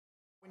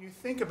When you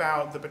think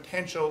about the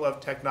potential of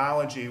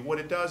technology, what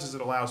it does is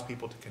it allows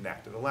people to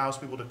connect. It allows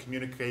people to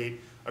communicate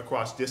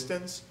across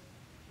distance,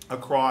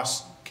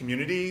 across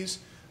communities,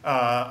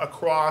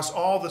 across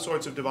all the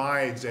sorts of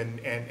divides and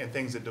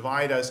things that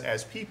divide us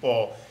as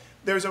people.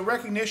 There's a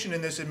recognition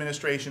in this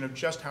administration of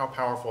just how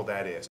powerful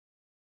that is.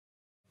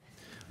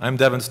 I'm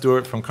Devin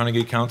Stewart from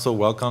Carnegie Council.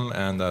 Welcome,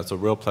 and it's a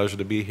real pleasure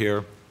to be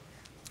here.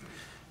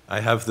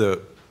 I have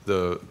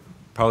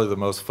probably the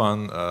most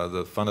fun,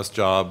 the funnest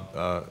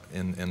job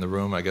in the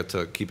room. I get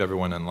to keep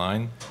everyone in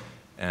line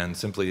and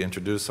simply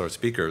introduce our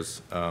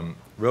speakers.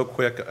 Real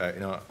quick,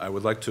 I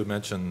would like to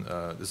mention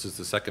this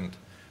is I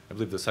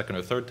believe the second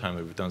or third time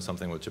that we've done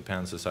something with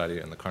Japan Society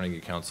and the Carnegie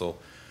Council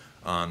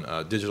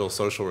on digital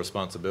social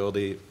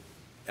responsibility,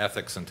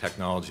 ethics, and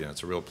technology, and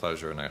it's a real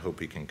pleasure, and I hope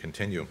we can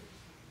continue.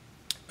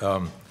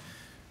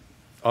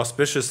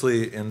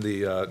 Auspiciously, in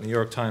the New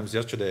York Times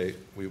yesterday,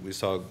 we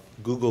saw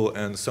Google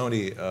and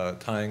Sony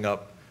tying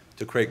up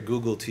to create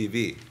Google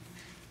TV.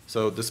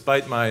 So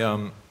despite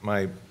my,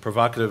 my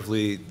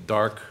provocatively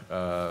dark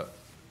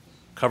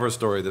cover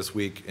story this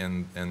week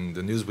in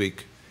the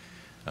Newsweek,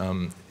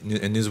 in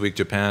Newsweek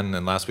Japan,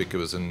 and last week it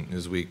was in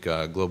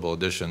Newsweek Global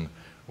Edition,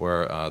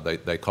 where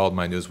they called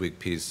my Newsweek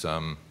piece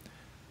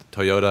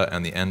Toyota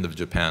and the End of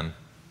Japan.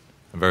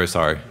 I'm very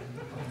sorry.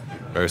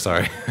 Very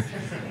sorry.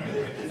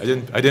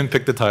 I didn't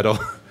pick the title.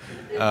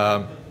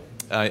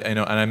 And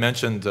I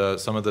mentioned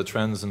some of the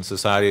trends in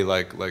society,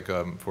 like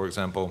for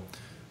example,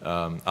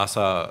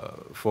 asa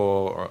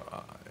for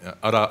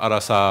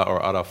arasa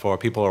or ara for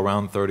people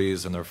around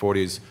 30s and their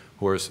 40s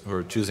who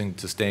are choosing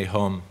to stay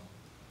home,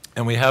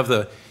 and we have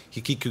the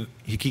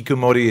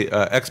hikikomori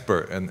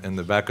expert in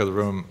the back of the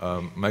room,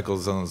 Michael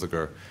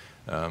Zunziger.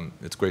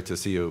 It's great to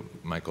see you,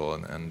 Michael,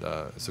 and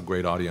it's a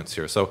great audience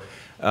here. So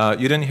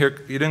you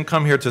didn't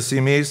come here to see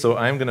me, so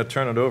I'm going to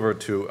turn it over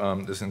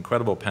to this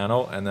incredible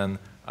panel, and then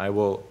I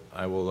will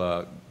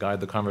guide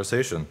the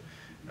conversation.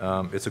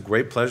 It's a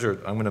great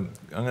pleasure. I'm going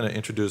to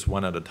introduce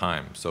one at a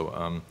time.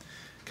 So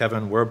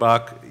Kevin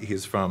Werbach,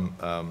 he's from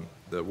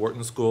the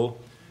Wharton School.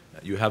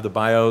 You have the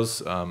bios.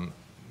 Some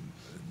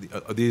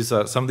of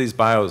these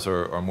bios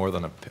are more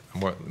than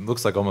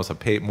looks like almost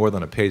more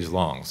than a page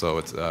long. So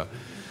it's.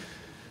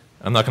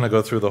 I'm not going to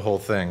go through the whole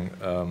thing,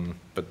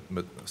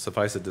 but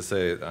suffice it to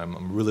say,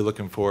 I'm really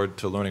looking forward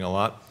to learning a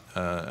lot.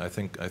 I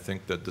think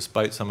that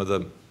despite some of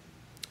the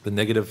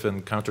negative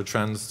and counter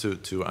trends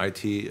to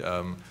IT,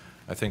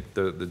 I think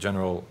the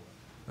general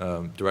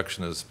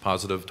direction is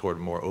positive toward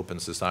a more open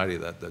society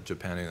that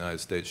Japan and the United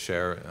States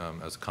share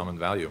as a common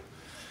value.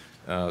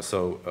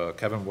 So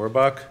Kevin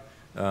Werbach,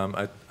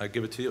 I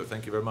give it to you.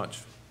 Thank you very much.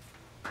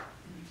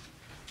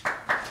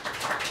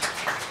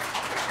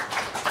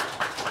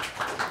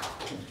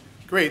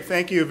 Great,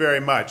 thank you very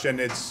much, and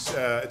it's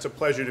a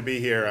pleasure to be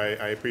here.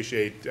 I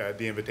appreciate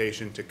the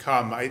invitation to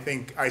come. I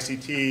think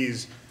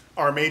ICTs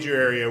are a major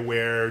area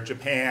where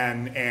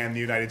Japan and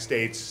the United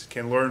States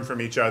can learn from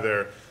each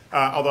other.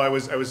 Although I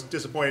was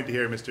disappointed to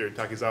hear Mr.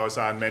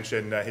 Takizawa-san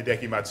mention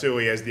Hideki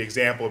Matsui as the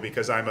example,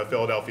 because I'm a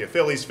Philadelphia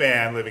Phillies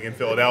fan living in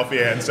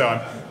Philadelphia, and so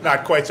I'm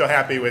not quite so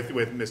happy with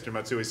Mr.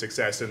 Matsui's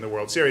success in the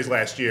World Series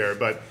last year.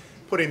 But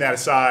putting that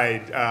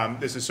aside,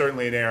 this is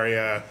certainly an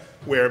area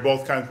where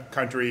both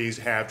countries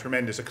have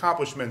tremendous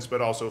accomplishments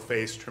but also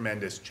face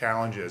tremendous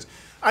challenges.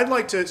 I'd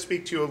like to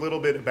speak to you a little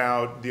bit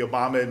about the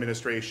Obama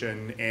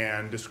administration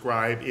and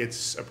describe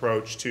its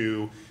approach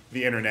to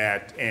the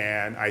internet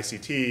and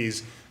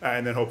ICTs,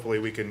 and then hopefully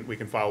we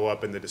can follow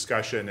up in the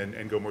discussion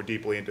and go more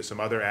deeply into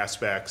some other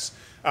aspects.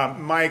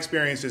 My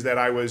experience is that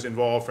I was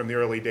involved from the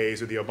early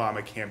days of the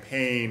Obama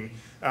campaign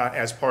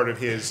as part of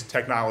his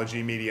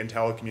technology, media, and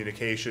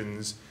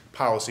telecommunications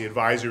policy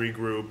advisory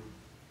group.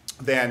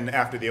 Then,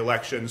 after the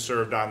election,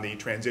 served on the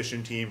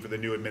transition team for the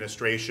new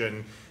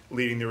administration,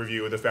 leading the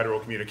review of the Federal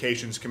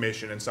Communications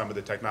Commission and some of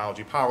the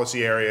technology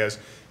policy areas.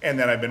 And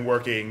then I've been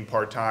working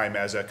part-time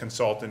as a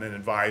consultant and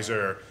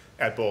advisor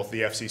at both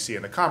the FCC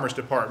and the Commerce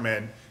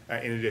Department,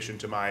 in addition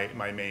to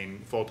my main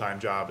full-time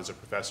job as a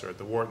professor at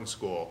the Wharton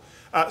School.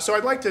 So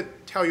I'd like to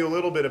tell you a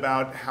little bit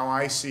about how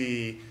I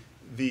see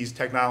these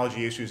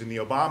technology issues in the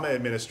Obama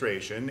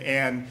administration.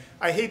 And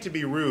I hate to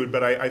be rude,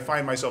 but I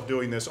find myself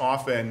doing this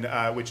often,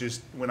 which is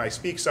when I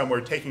speak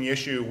somewhere, taking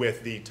issue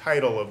with the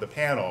title of the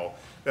panel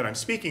that I'm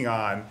speaking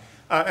on.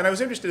 And I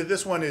was interested,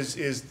 this one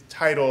is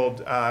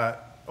titled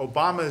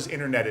Obama's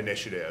Internet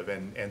Initiative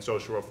and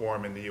Social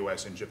Reform in the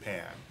US and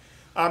Japan.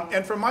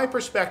 And from my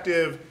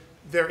perspective,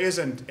 there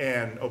isn't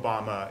an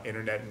Obama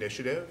Internet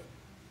Initiative.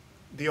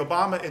 The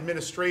Obama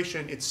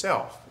administration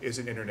itself is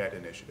an Internet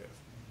initiative.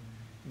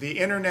 The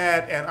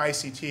internet and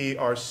ICT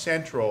are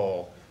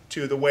central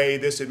to the way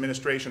this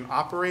administration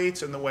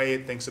operates and the way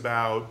it thinks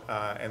about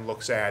and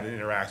looks at and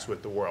interacts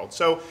with the world.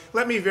 So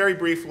let me very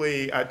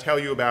briefly tell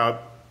you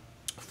about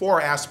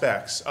 4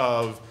 aspects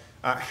of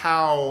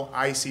how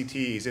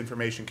ICTs,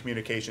 information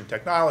communication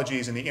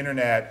technologies, and the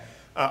internet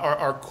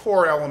are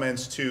core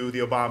elements to the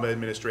Obama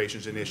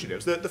administration's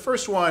initiatives. The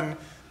first one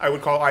I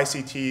would call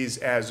ICTs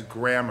as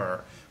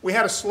grammar. we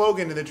had a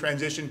slogan in the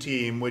transition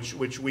team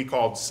which we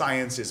called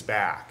 "Science is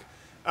Back."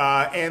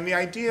 And the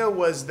idea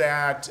was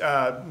that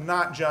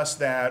not just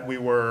that we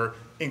were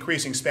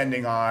increasing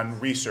spending on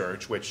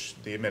research, which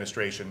the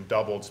administration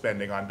doubled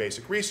spending on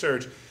basic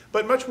research,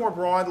 but much more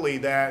broadly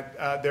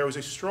that there was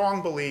a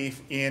strong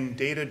belief in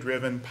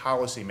data-driven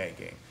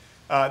policymaking.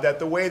 That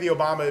the way the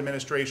Obama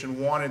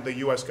administration wanted the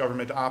US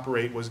government to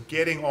operate was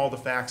getting all the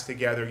facts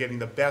together, getting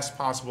the best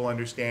possible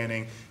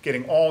understanding,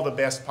 getting all the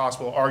best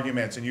possible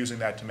arguments, and using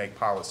that to make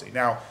policy.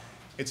 Now,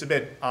 it's a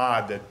bit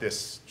odd that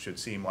this should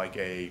seem like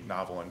a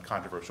novel and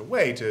controversial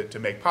way to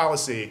make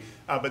policy,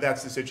 but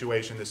that's the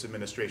situation this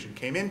administration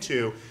came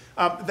into.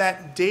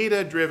 That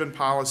data-driven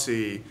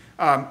policy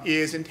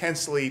is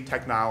intensely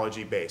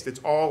technology-based. It's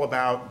all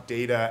about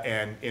data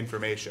and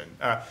information.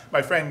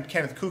 My friend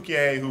Kenneth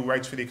Cukier, who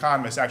writes for The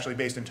Economist, actually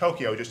based in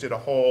Tokyo, just did a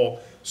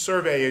whole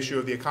survey issue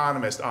of The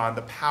Economist on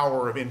the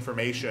power of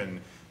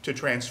information to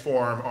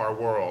transform our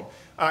world.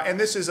 And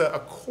this is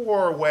a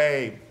core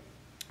way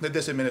that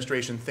this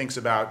administration thinks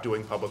about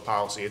doing public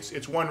policy.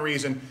 It's one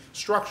reason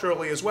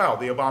structurally as well.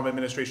 The Obama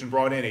administration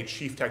brought in a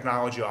chief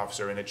technology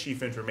officer and a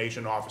chief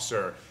information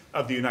officer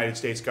of the United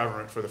States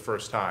government for the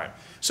first time.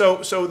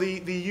 So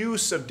the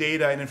use of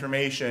data and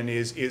information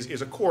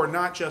is a core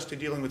not just to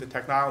dealing with the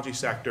technology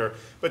sector,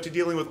 but to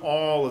dealing with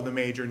all of the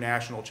major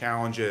national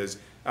challenges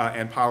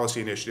and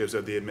policy initiatives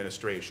of the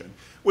administration.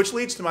 Which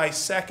leads to my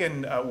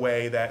second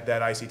way that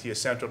ICT is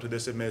central to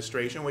this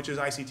administration, which is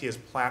ICT as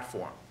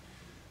platform.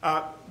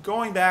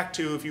 Going back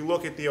to, if you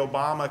look at the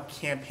Obama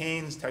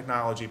campaign's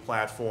technology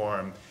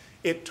platform,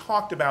 it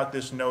talked about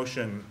this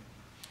notion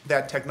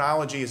that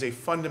technology is a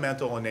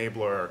fundamental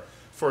enabler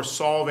for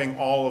solving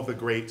all of the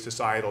great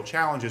societal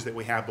challenges that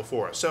we have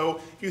before us. So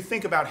if you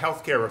think about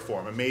healthcare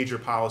reform, a major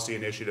policy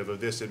initiative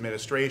of this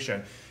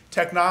administration,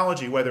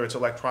 technology, whether it's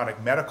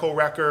electronic medical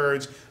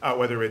records,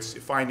 whether it's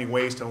finding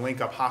ways to link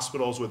up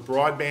hospitals with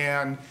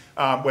broadband,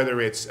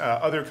 whether it's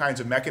other kinds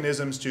of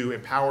mechanisms to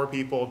empower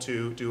people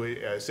to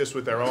assist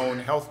with their own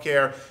health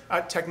care,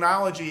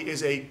 technology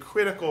is a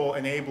critical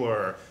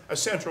enabler, a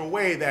central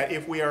way that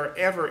if we are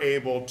ever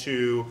able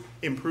to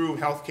improve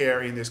health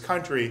care in this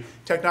country,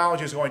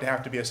 technology is going to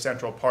have to be a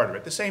central part of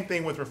it. The same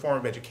thing with reform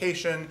of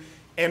education,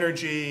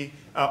 energy,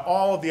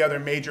 all of the other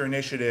major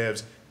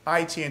initiatives.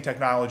 IT and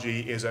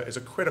technology is a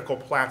critical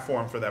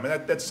platform for them.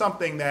 And that's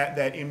something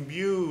that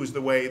imbues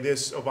the way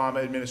this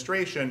Obama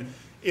administration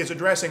is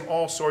addressing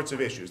all sorts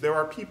of issues. There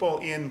are people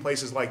in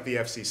places like the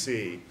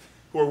FCC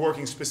who are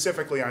working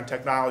specifically on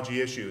technology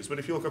issues. But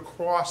if you look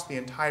across the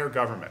entire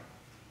government,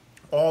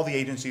 all the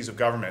agencies of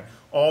government,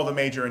 all the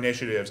major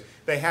initiatives,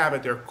 they have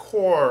at their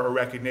core a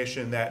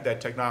recognition that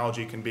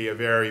technology can be a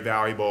very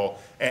valuable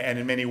and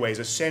in many ways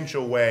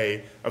essential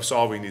way of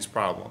solving these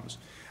problems.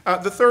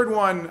 The third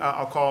one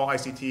I'll call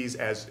ICTs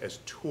as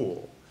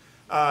tool.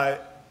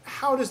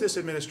 How does this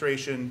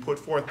administration put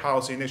forth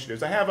policy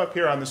initiatives? I have up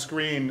here on the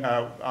screen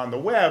on the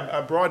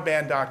web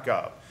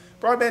broadband.gov.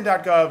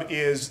 Broadband.gov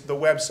is the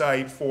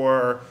website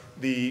for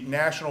the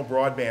national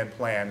broadband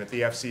plan that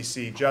the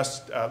FCC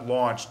just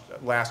launched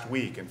last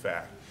week, in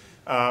fact.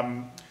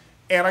 And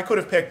I could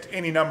have picked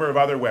any number of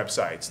other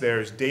websites.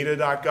 There's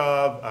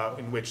data.gov,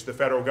 in which the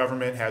federal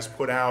government has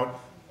put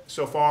out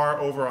so far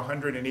over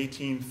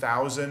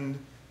 118,000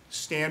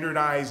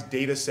 standardized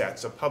data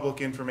sets of public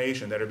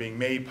information that are being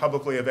made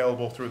publicly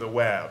available through the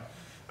web.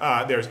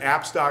 There's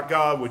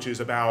apps.gov, which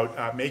is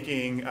about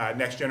making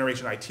next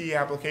generation IT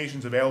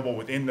applications available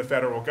within the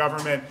federal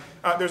government.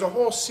 There's a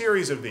whole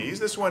series of these.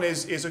 This one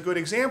is a good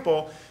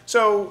example.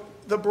 So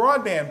the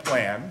broadband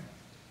plan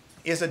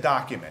is a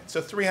document. It's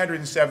a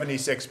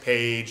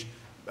 376-page,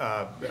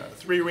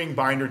 three-ring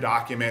binder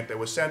document that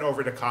was sent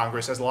over to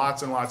Congress, has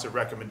lots and lots of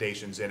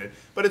recommendations in it,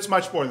 but it's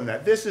much more than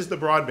that. This is the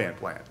broadband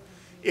plan.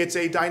 It's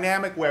a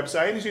dynamic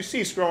website. As you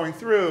see scrolling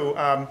through,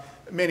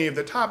 many of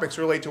the topics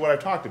relate to what I've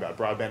talked about.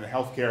 Broadband and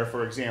healthcare,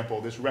 for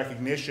example, this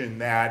recognition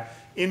that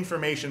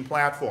information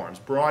platforms,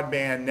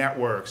 broadband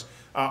networks,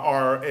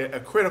 are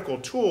a critical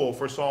tool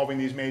for solving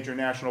these major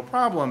national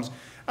problems.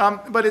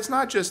 But it's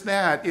not just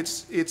that.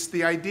 It's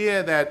the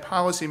idea that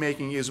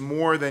policymaking is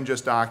more than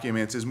just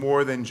documents, is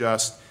more than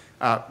just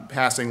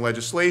passing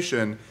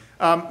legislation,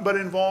 but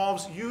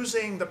involves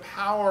using the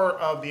power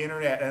of the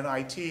internet and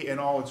IT in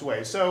all its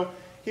ways. So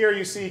here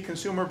you see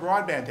consumer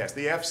broadband tests,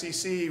 the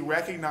FCC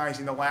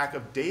recognizing the lack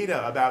of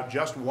data about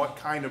just what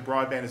kind of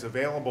broadband is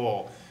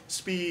available,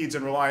 speeds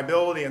and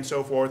reliability and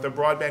so forth, of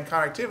broadband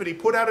connectivity,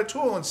 put out a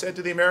tool and said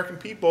to the American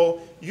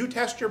people, you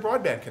test your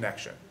broadband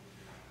connection.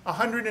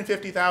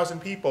 150,000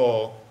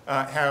 people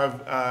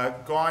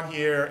have gone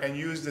here and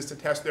used this to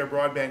test their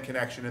broadband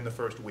connection in the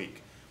first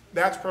week.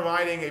 That's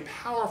providing a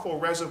powerful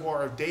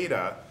reservoir of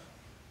data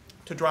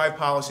to drive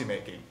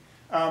policymaking.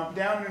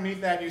 Down underneath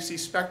that, you see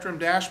spectrum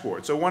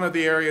dashboard. So one of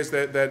the areas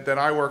that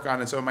I work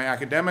on in some of my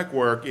academic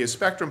work is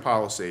spectrum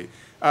policy,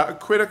 a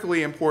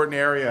critically important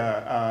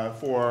area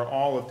for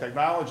all of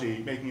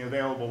technology, making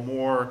available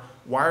more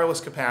wireless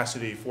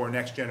capacity for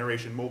next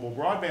generation mobile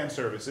broadband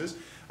services.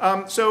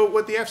 So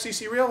what the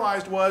FCC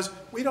realized was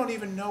we don't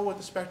even know what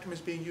the spectrum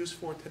is being used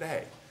for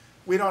today.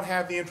 We don't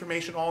have the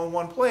information all in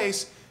one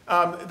place.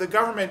 The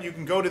government, you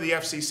can go to the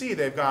FCC,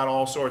 they've got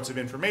all sorts of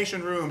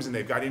information rooms and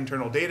they've got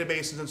internal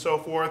databases and so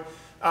forth.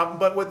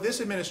 But what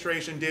this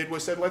administration did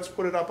was said, let's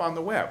put it up on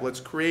the web. Let's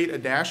create a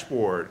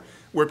dashboard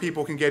where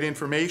people can get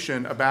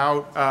information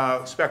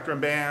about spectrum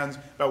bands,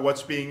 about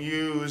what's being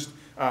used,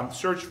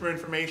 search for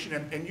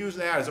information, and use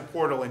that as a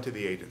portal into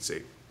the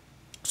agency.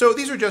 So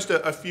these are just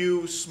a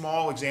few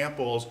small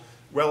examples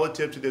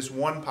relative to this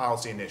one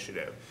policy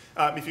initiative.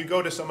 If you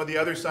go to some of the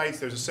other sites,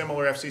 there's a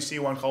similar FCC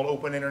one called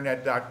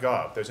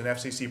openinternet.gov. There's an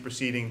FCC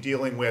proceeding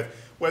dealing with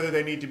whether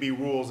there need to be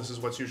rules, this is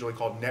what's usually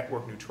called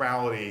network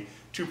neutrality,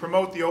 to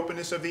promote the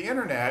openness of the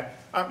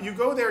internet. You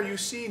go there, you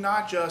see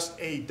not just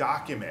a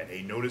document,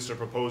 a notice of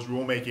proposed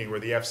rulemaking where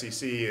the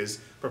FCC is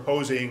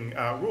proposing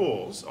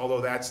rules,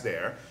 although that's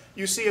there.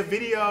 You see a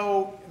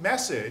video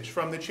message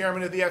from the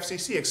chairman of the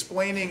FCC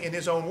explaining in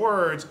his own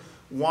words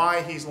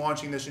why he's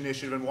launching this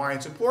initiative and why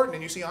it's important,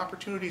 and you see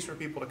opportunities for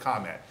people to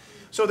comment.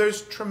 So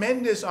there's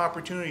tremendous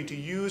opportunity to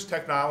use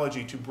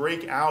technology to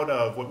break out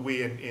of what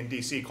we in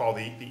DC call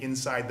the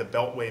inside the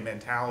beltway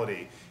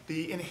mentality,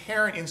 the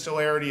inherent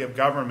insularity of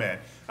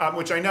government,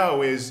 which I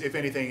know is, if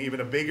anything,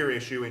 even a bigger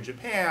issue in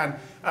Japan.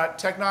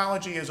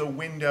 Technology is a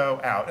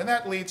window out, and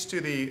that leads to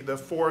the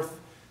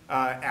fourth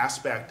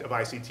aspect of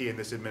ICT in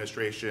this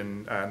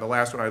administration, and the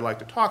last one I'd like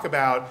to talk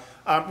about,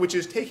 which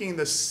is taking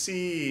the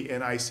C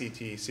in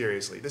ICT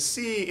seriously. The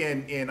C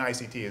in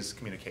ICT is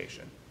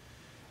communication.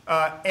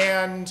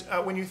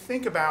 When you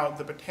think about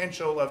the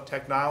potential of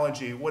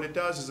technology, what it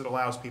does is it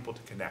allows people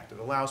to connect. It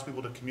allows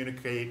people to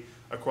communicate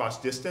across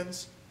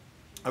distance,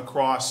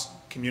 across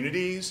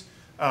communities,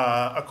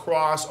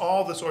 across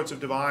all the sorts of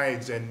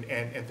divides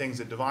and things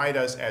that divide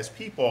us as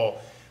people.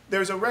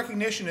 There's a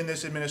recognition in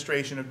this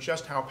administration of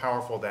just how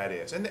powerful that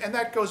is. And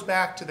that goes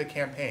back to the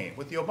campaign.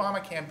 What the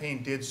Obama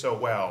campaign did so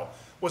well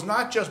was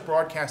not just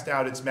broadcast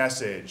out its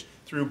message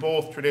through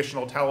both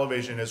traditional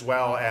television as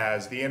well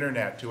as the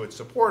internet to its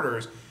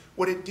supporters.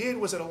 What it did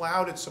was it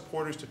allowed its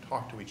supporters to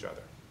talk to each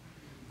other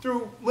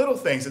through little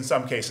things in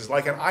some cases,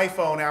 like an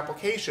iPhone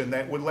application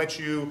that would let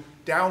you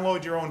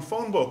download your own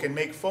phone book and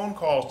make phone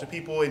calls to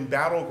people in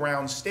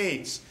battleground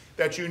states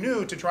that you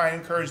knew to try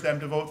and encourage them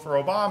to vote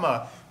for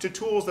Obama, to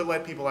tools that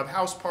let people have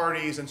house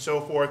parties and so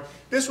forth.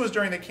 This was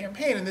during the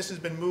campaign, and this has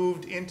been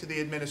moved into the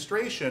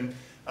administration.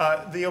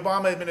 The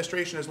Obama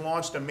administration has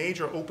launched a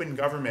major open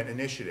government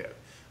initiative.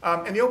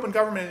 And the Open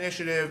Government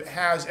Initiative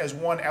has as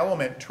one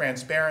element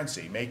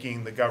transparency,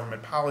 making the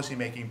government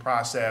policy-making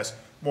process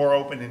more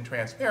open and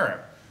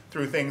transparent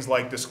through things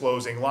like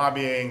disclosing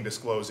lobbying,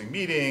 disclosing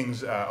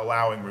meetings,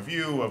 allowing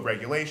review of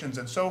regulations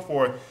and so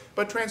forth.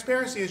 But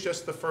transparency is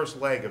just the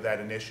first leg of that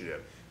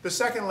initiative. The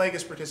second leg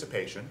is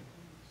participation,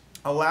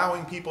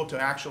 allowing people to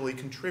actually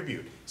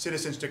contribute,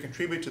 citizens to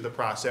contribute to the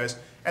process.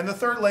 And the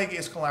third leg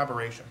is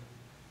collaboration,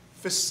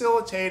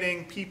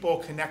 facilitating people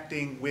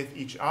connecting with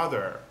each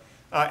other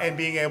and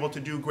being able to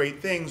do great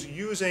things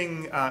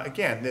using,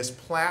 again, this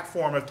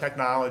platform of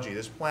technology,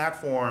 this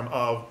platform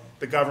of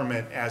the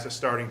government as a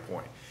starting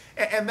point.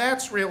 And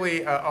that's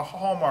really a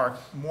hallmark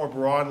more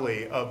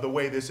broadly of the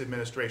way this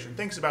administration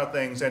thinks about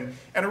things, and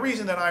a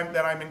reason that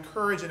I'm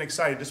encouraged and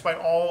excited, despite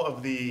all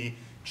of the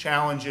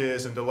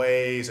challenges and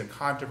delays and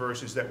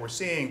controversies that we're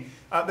seeing,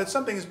 that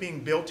something is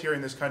being built here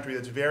in this country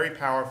that's very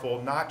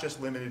powerful, not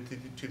just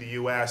limited to the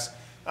US,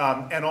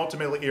 and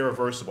ultimately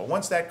irreversible.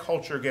 Once that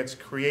culture gets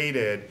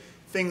created,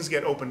 things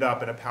get opened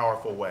up in a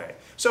powerful way.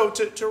 So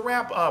to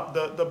wrap up,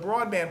 the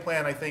broadband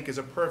plan, I think, is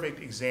a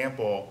perfect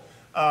example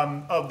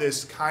of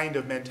this kind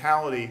of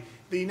mentality.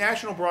 The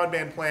National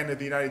Broadband Plan of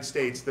the United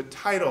States, the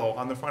title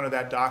on the front of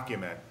that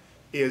document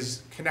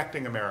is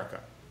Connecting America.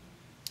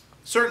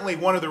 Certainly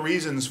one of the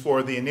reasons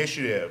for the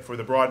initiative for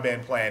the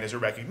broadband plan is a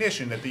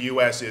recognition that the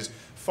US is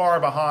far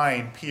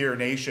behind peer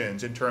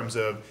nations in terms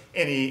of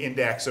any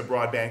index of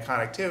broadband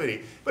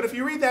connectivity. But if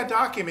you read that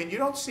document, you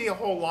don't see a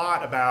whole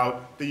lot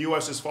about the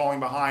US is falling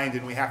behind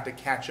and we have to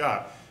catch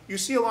up. You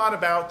see a lot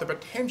about the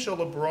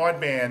potential of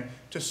broadband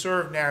to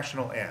serve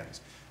national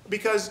ends.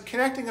 Because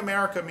Connecting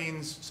America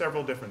means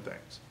several different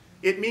things.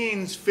 It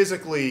means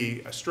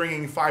physically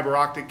stringing fiber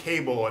optic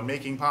cable and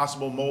making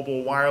possible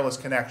mobile wireless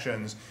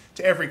connections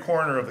to every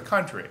corner of the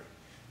country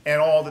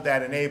and all that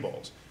that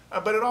enables.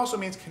 But it also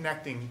means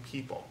connecting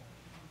people.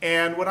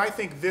 And what I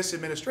think this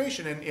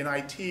administration in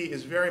IT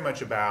is very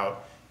much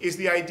about is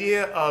the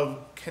idea of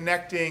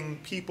connecting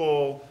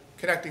people,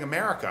 connecting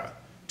America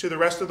to the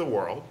rest of the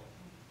world,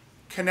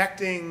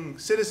 connecting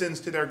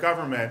citizens to their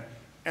government,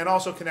 and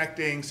also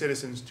connecting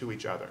citizens to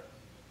each other.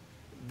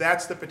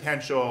 That's the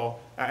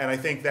potential, and I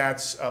think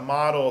that's a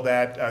model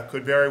that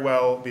could very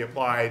well be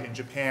applied in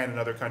Japan and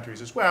other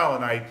countries as well,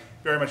 and I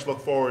very much look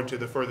forward to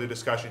the further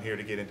discussion here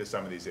to get into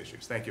some of these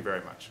issues. Thank you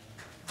very much.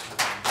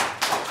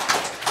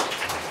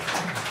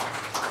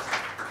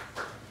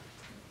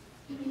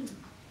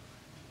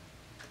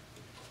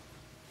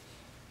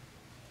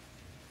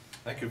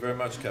 Thank you very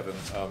much, Kevin.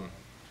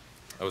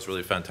 That was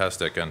really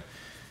fantastic and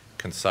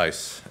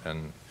concise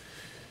and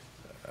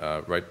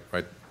right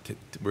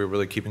we're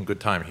really keeping good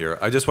time here.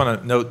 I just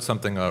want to note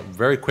something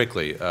very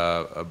quickly.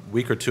 A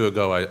week or two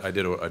ago, I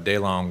did a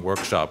day-long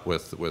workshop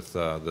with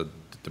the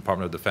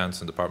Department of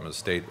Defense and Department of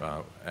State,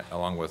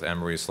 along with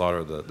Anne-Marie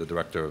Slaughter, the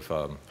Director of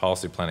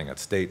Policy Planning at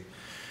State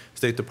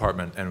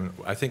Department. And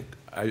I think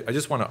I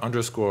just want to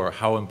underscore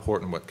how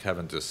important what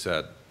Kevin just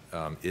said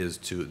is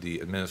to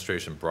the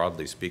administration,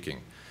 broadly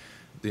speaking.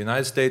 The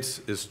United States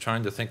is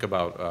trying to think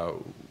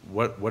about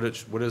what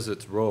is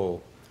its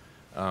role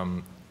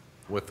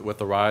with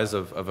the rise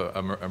of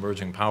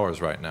emerging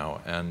powers right now,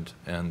 and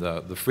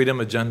the freedom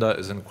agenda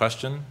is in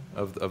question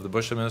of the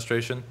Bush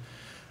administration.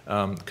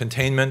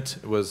 Containment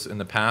was in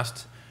the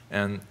past,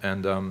 and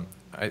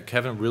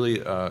Kevin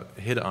really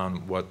hit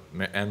on what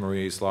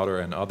Anne-Marie Slaughter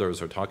and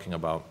others are talking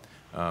about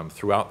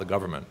throughout the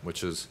government,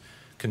 which is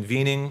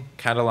convening,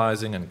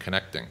 catalyzing, and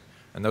connecting.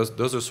 And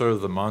those are sort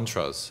of the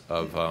mantras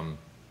of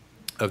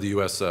the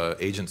U.S.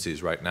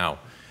 Agencies right now,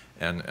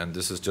 and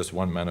this is just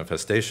one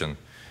manifestation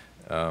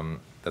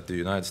that the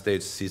United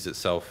States sees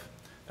itself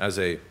as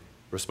a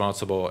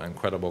responsible and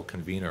credible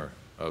convener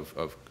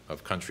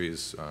of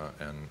countries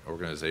and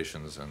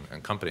organizations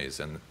and companies,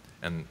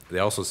 and they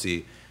also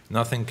see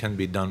nothing can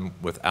be done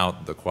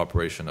without the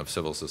cooperation of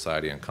civil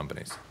society and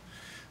companies.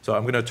 So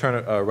I'm going to turn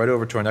it right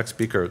over to our next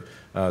speaker,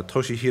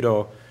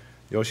 Toshihiro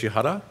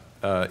Yoshihara.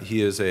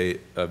 He is a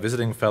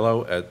visiting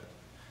fellow at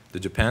the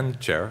Japan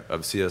chair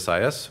of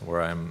CSIS,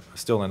 where I'm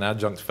still an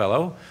adjunct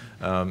fellow,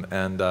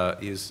 and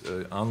he's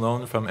on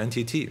loan from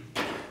NTT.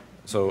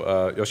 So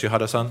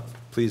Yoshihara-san,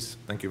 please,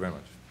 thank you very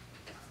much.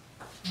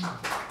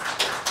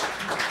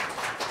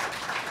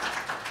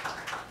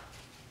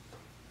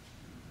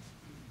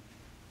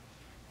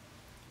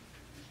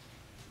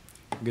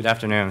 Good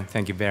afternoon.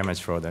 Thank you very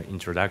much for the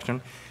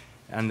introduction.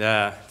 And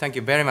thank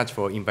you very much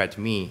for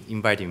inviting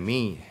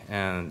me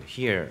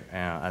here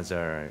as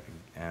a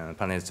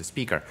panelist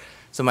speaker.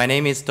 So my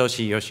name is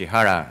Toshi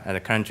Yoshihara,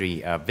 and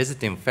currently a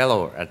visiting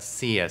fellow at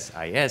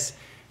CSIS,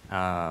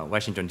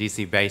 Washington,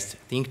 D.C. based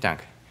think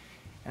tank.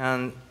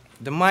 And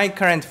my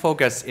current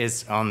focus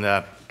is on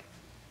the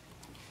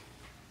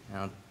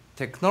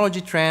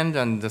technology trend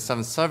and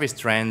some service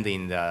trend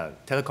in the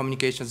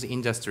telecommunications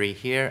industry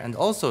here, and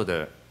also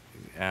the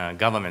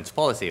government's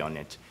policy on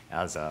it,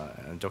 as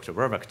Dr.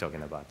 Werbach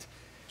talking about.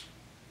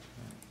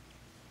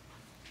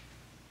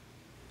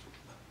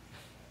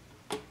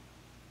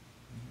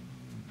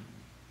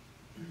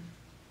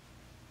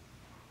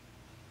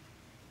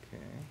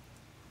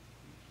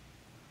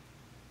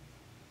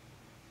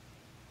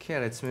 Okay,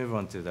 let's move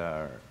on to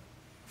the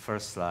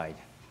first slide.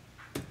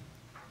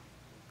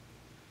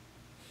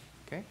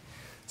 Okay,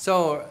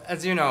 so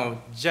as you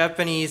know,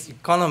 Japanese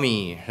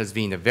economy has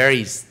been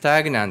very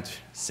stagnant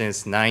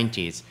since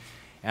 90s.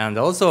 And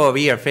also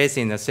we are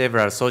facing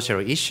several social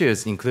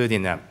issues,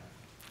 including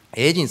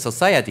aging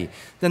society.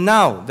 Then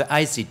now the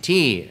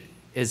ICT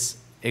is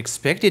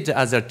expected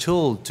as a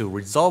tool to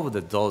resolve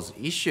those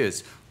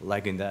issues,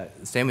 like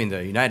same in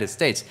the United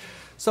States.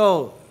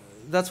 So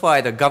that's why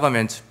the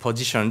government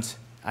positioned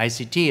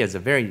ICT as a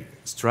very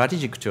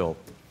strategic tool.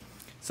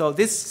 So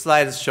this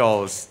slide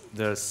shows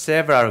the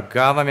several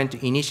government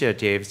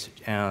initiatives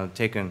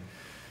taken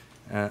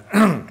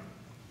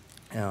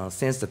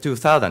since the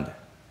 2000.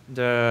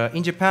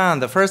 In Japan,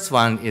 the first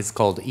one is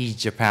called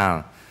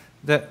e-Japan.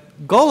 The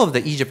goal of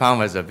the e-Japan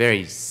was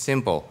very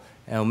simple,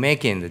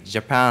 making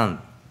Japan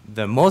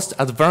the most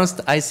advanced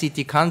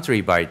ICT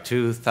country by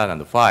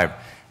 2005.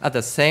 At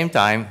the same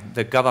time,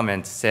 the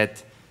government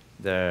set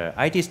the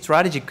IT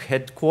strategic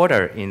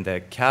headquarters in the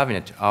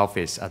cabinet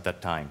office at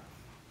that time.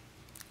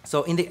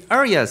 So in the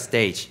earlier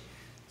stage,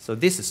 so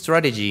this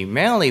strategy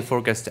mainly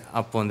focused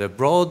upon the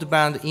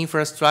broadband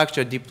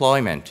infrastructure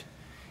deployment.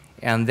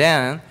 And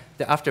then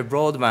after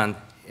broadband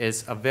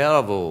is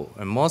available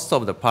in most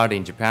of the part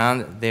in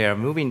Japan, they are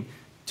moving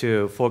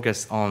to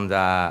focus on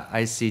the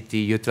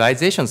ICT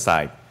utilization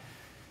side.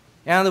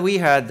 And we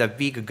had the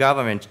big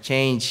government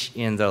change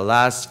in the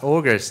last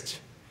August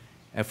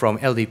from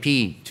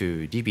LDP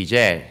to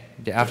DPJ.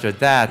 After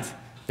that,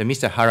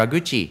 Mr.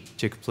 Haraguchi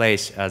took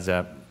place as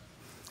a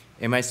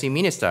MIC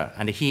minister,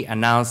 and he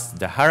announced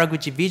the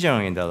Haraguchi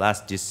vision in the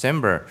last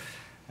December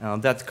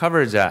that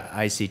covers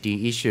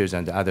ICT issues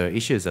and other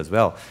issues as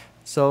well.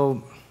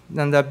 So,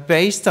 and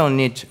based on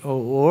it,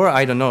 or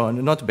I don't know,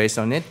 not based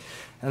on it,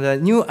 the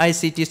new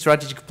ICT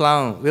strategic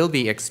plan will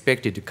be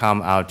expected to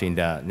come out in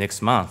the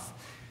next month.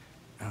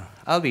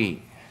 I'll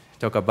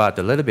talk about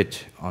a little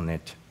bit on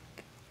it.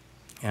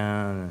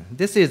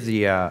 This is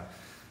the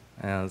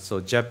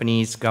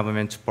Japanese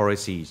government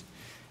policies.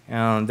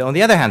 And on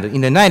the other hand,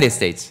 in the United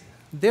States,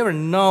 there were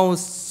no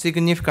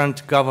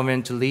significant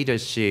government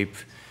leadership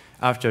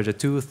after the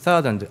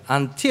 2000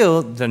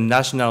 until the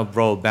National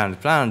Broadband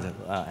Plan,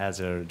 as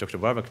Dr.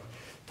 Werbach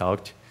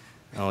talked.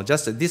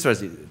 This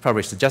was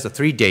published just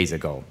 3 days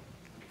ago.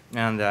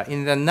 And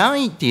in the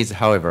 90s,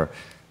 however,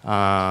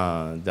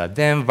 the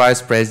then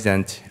Vice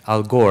President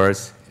Al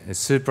Gore's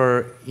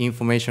Super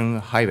Information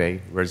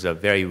Highway was a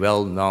very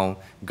well-known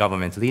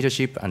government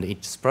leadership, and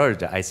it spurred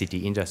the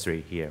ICT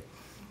industry here.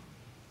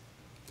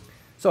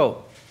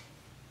 So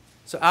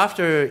So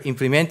after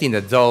implementing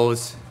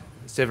those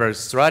several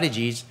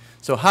strategies,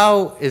 so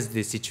how is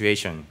the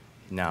situation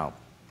now?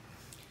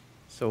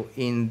 So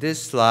in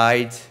this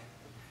slide,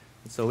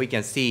 so we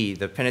can see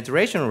the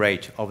penetration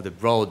rate of the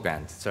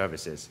broadband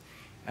services.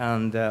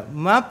 And the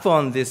map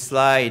on this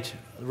slide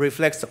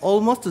reflects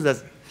almost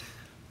the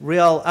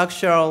real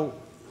actual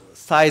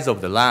size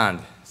of the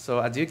land. So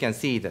as you can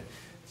see,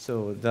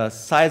 so the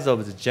size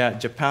of the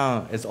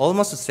Japan is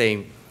almost the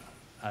same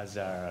as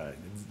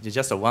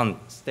just one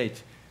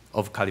state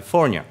of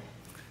California.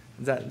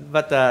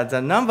 But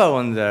the number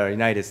on the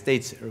United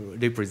States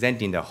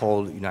representing the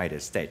whole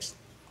United States.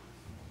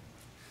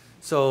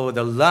 So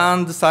the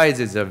land size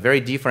is very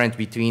different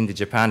between the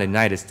Japan and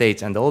United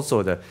States, and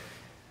also the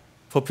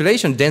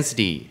population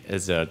density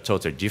is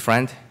totally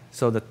different.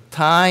 So the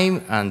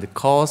time and the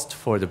cost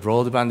for the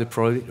broadband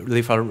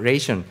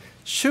proliferation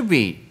should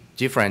be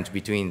different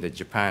between the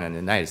Japan and the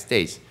United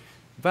States.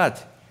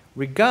 But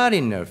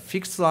regarding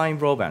fixed line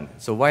broadband,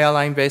 so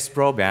wireline-based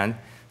broadband,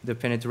 the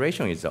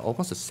penetration is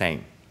almost the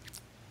same.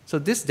 So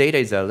this data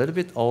is a little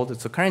bit old.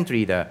 So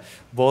currently,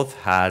 both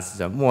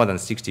has more than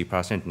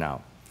 60%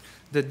 now.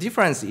 The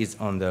difference is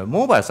on the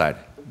mobile side.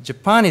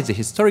 Japan is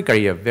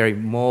historically a very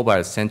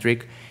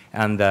mobile-centric,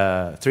 and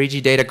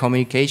 3G data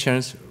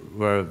communications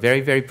were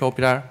very, very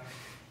popular.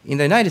 In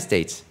the United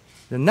States,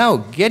 they're now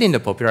getting the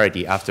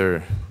popularity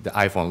after the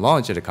iPhone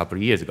launched a couple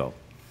of years ago.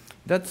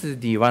 That's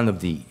one of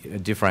the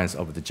difference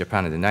of the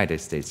Japan and the United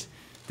States.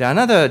 The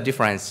another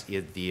difference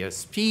is the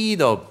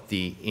speed of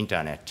the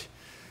internet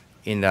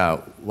in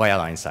the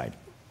wireline side.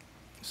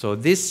 So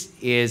this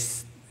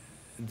is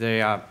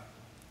the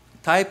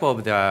type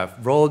of the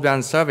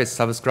broadband service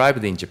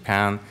subscribed in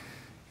Japan.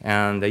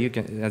 And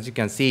as you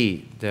can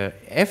see, the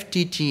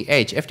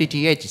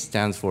FTTH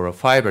stands for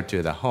fiber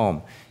to the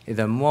home, is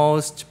the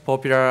most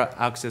popular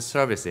access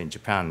service in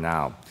Japan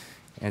now.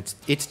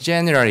 It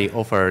generally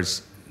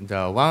offers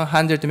the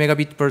 100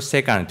 megabit per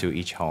second to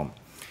each home.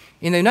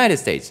 In the United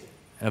States,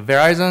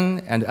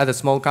 Verizon and other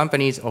small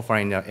companies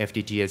offering the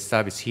FTTH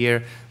service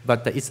here,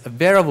 but its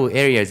available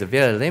area is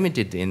very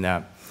limited in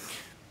the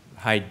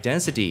high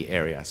density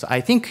area. So I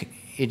think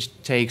it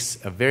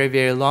takes a very,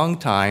 very long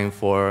time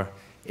for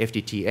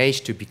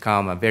FTTH to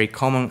become a very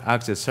common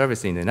access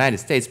service in the United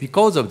States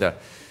because of the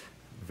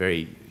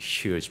very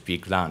huge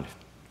big land.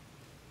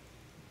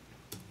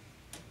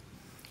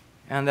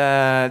 And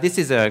this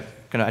is a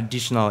kind of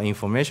additional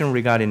information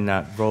regarding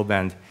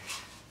broadband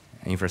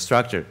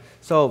infrastructure.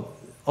 So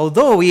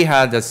although we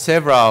had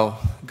several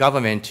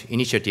government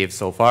initiatives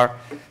so far,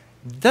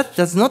 that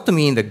does not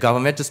mean the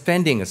government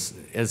spending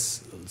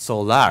is so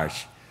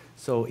large.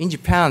 So in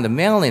Japan,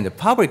 mainly the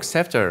public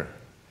sector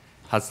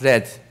has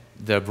led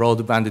the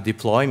broadband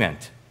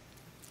deployment.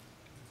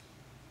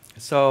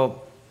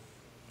 So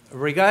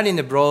regarding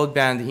the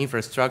broadband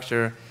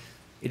infrastructure,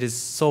 it is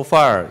so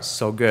far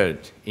so good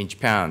in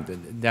Japan.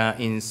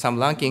 In some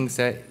rankings,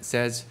 it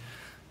says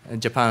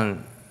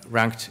Japan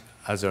ranked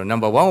as a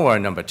number 1 or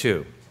number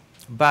 2.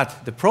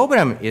 But the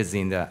problem is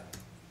in the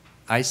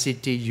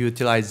ICT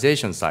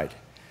utilization side.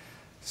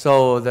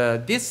 So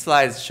this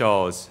slide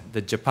shows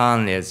that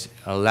Japan is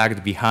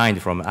lagged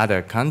behind from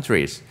other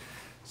countries.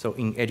 So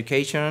in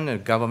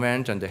education,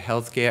 government, and the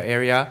healthcare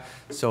area,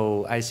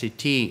 so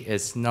ICT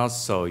is not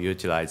so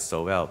utilized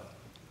so well.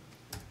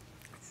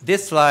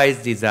 This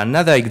slide is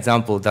another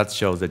example that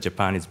shows that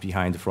Japan is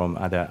behind from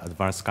other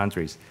advanced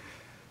countries.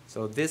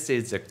 So this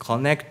is a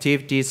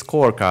connectivity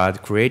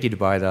scorecard created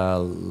by the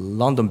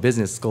London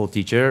Business School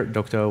teacher,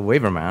 Dr.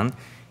 Weberman.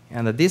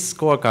 And this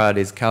scorecard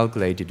is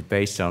calculated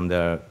based on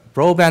the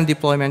broadband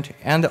deployment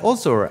and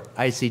also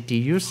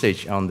ICT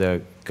usage on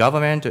the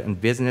government and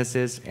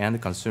businesses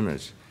and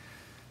consumers.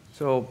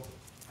 So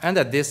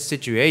under this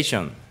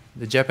situation,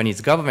 the Japanese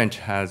government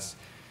has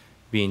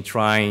been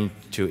trying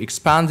to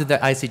expand the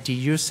ICT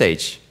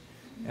usage.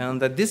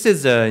 And this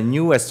is the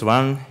newest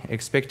one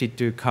expected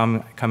to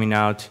coming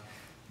out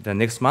the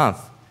next month.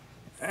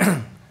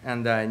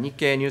 And the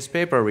Nikkei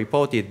newspaper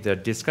reported the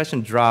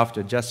discussion draft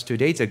just 2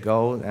 days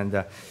ago,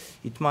 and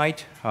it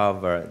might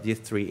have these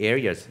 3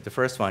 areas. The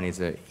first one is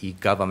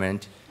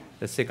e-government.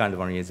 The second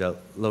one is a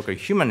local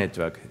human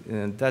network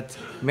that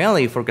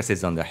mainly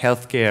focuses on the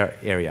healthcare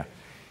area.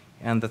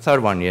 And the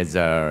third one is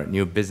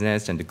new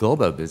business and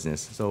global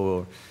business.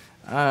 So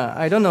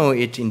I don't know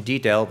it in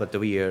detail, but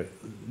we are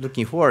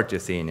looking forward to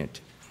seeing it.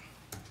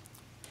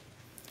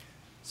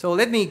 So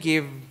let me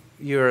give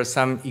you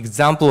some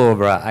example of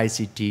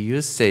ICT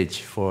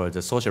usage for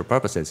the social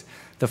purposes.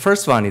 The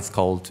first one is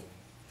called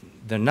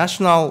the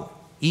National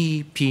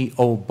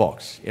EPO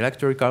Box,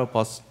 Electrical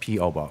Post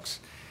PO Box.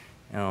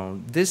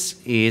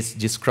 This is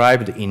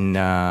described in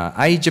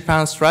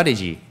iJapan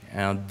strategy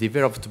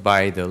developed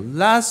by the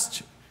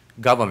last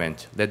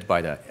government led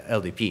by the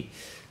LDP.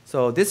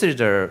 So this is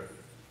the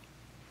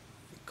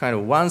kind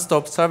of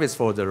one-stop service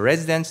for the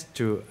residents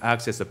to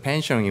access the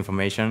pension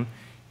information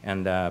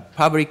and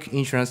public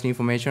insurance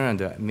information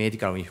and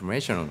medical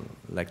information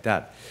like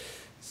that.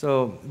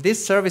 So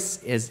this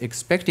service is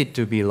expected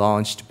to be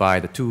launched by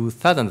the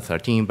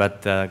 2013,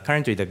 but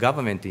currently the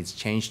government is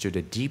changed to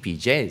the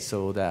DPJ,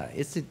 so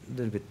it's a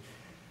little bit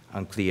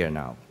unclear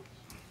now.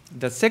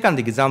 The second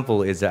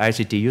example is the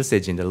ICT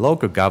usage in the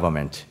local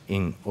government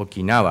in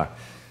Okinawa.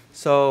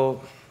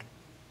 So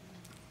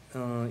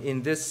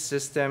in this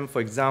system,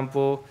 for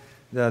example,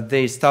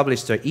 they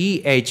established the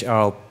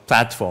EHR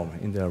platform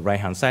in the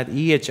right-hand side.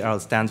 EHR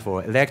stands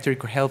for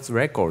Electric Health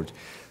Record.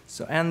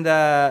 So, and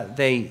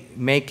they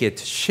make it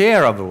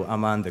shareable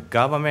among the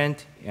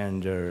government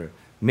and the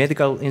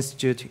medical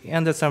institute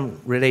and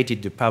some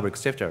related to public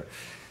sector.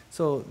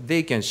 So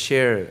they can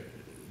share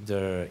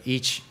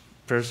each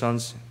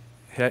person's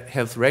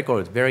health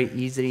record very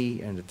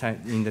easily and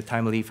in the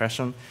timely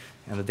fashion,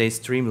 and they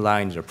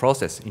streamline the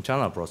process,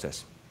 internal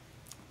process.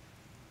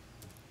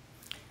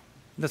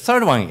 The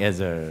third one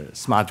is a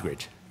smart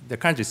grid. The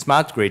currently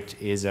smart grid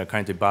is a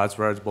currently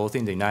buzzword both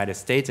in the United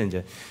States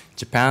and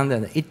Japan,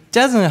 and it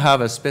doesn't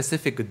have a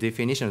specific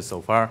definition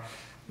so far,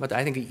 but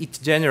I think it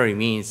generally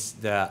means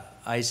the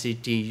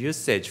ICT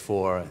usage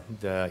for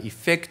the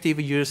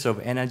effective use of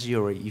energy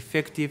or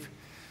effective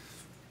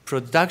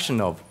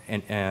production of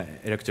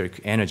electric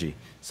energy.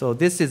 So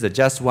this is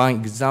just one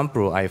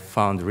example I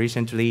found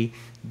recently.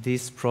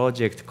 This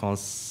project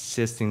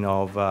consisting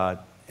of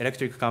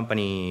electric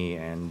company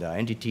and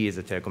entities,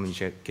 a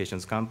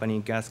telecommunications company,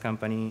 gas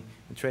company,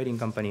 a trading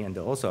company, and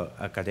also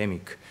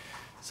academic.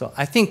 So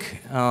I think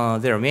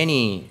there are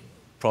many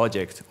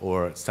projects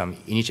or some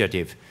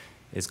initiative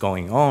is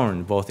going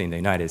on both in the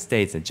United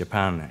States and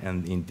Japan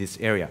and in this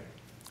area.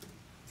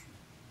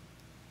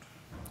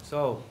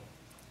 So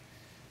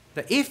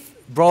if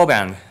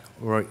broadband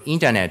or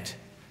internet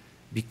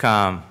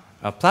become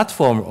a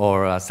platform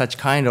or such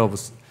kind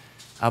of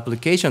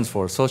applications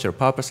for social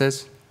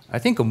purposes, I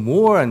think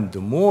more and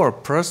more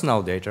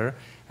personal data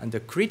and the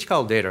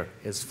critical data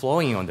is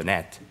flowing on the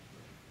net.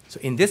 So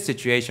in this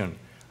situation,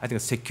 I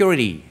think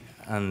security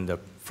and the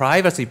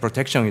privacy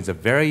protection is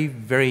very,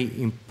 very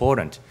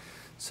important.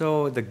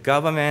 So the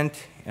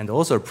government and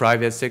also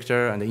private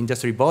sector and the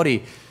industry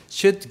body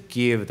should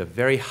give the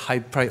very high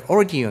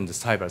priority on the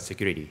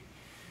cybersecurity.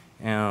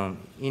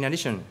 In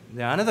addition,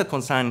 another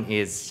concern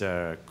is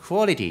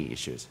quality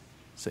issues.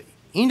 So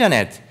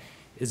internet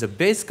is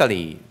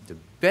basically the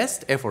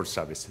best effort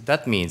service.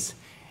 That means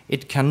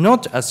it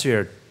cannot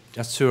assure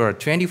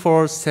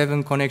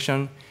 24/7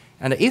 connection,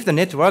 and if the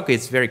network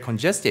is very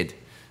congested,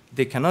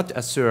 they cannot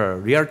assure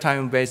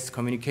real-time based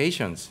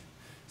communications.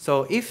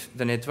 So if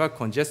the network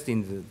congests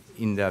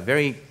in the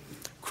very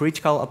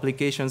critical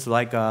applications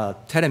like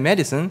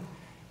telemedicine,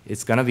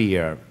 it's going to be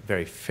a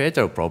very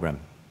fatal problem,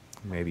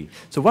 maybe.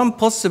 So one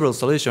possible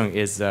solution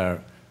is a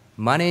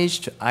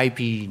managed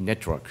IP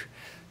network.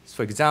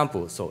 For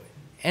example, so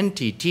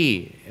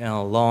NTT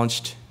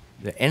launched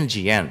the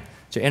NGN.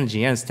 So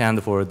NGN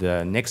stands for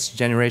the Next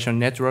Generation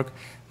Network.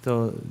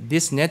 So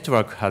this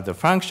network has a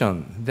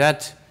function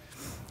that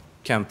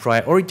can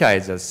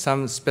prioritize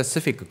some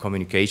specific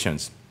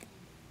communications.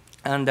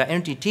 And the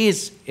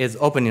NTT is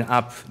opening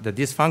up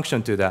this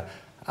function to the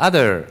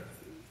other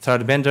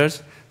third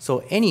vendors,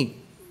 so any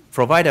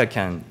provider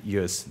can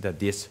use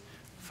these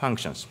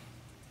functions.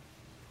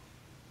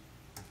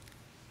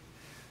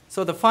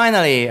 So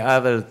finally, I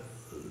will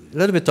a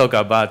little bit talk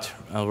about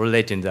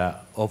relating the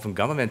open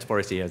government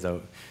policy as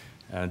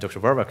Dr.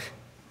 Werbach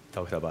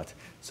talked about.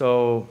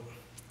 So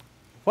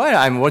while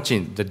I'm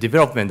watching the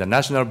development, the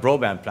National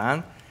Broadband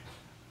Plan,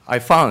 I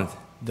found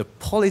the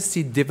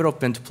policy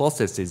development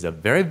process is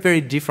very,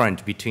 very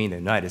different between the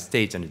United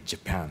States and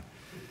Japan.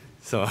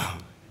 So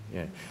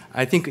yeah,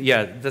 I think,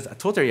 I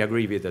totally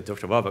agree with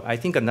Dr. Werbach. I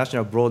think a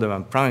National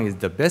Broadband Plan is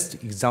the best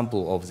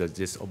example of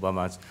this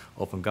Obama's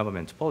open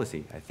government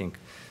policy, I think.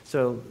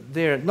 So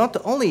they're not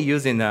only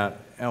using a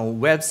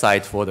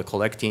website for the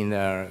collecting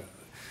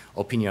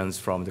opinions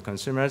from the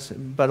consumers,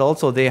 but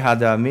also they had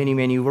many,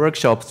 many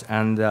workshops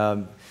and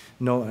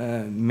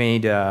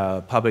made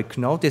public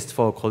notice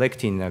for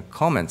collecting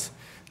comments.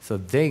 So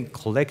they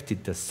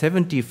collected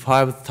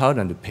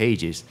 75,000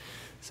 pages.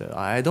 So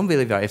I don't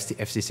believe our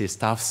FCC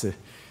staffs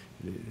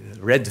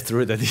read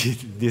through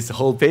these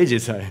whole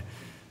pages.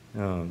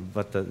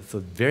 But it's a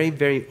very,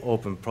 very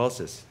open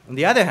process. On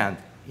the other hand,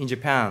 in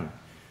Japan,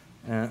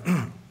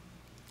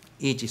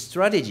 each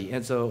strategy,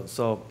 and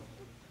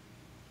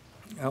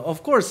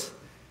of course,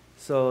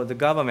 so the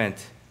government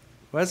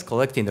was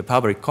collecting the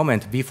public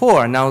comment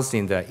before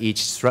announcing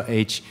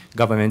each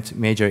government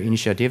major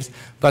initiatives,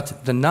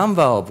 but the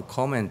number of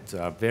comments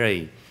are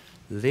very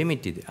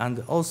limited,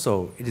 and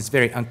also it is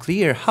very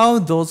unclear how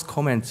those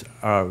comments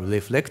are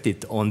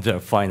reflected on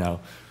the final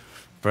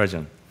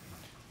version.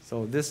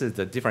 So this is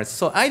the difference.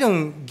 So I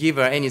don't give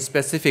any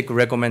specific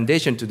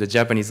recommendation to the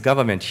Japanese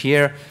government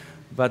here,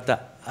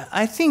 but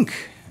I think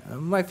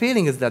my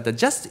feeling is that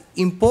just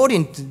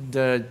importing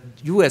the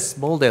US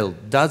model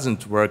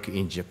doesn't work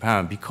in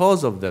Japan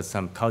because of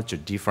some culture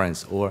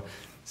difference or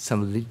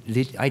some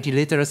IT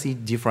literacy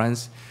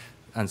difference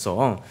and so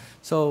on.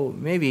 So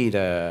maybe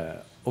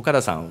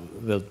Okada-san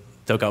will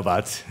talk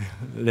about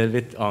a little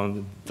bit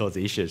on those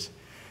issues.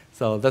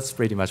 So that's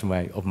pretty much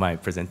my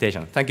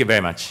presentation. Thank you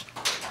very much.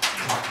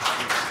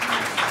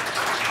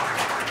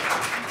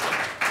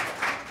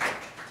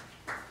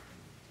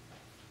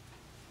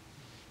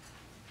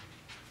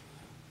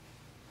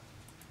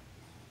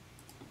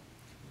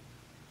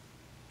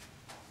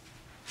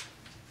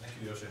 Thank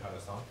you,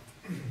 Yoshihara-san.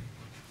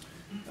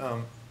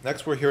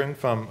 Next, we're hearing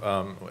from,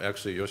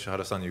 actually,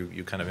 Yoshihara-san,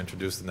 you kind of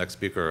introduced the next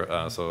speaker,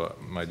 so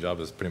my job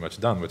is pretty much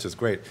done, which is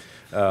great.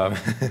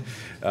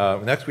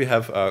 Next, we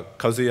have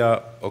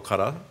Kazuya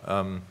Okada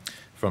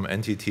from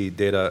NTT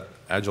Data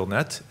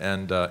Agilenet,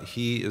 and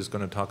he is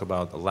going to talk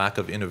about the lack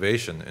of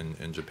innovation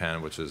in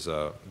Japan, which is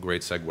a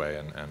great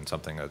segue and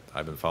something that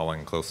I've been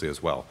following closely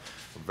as well.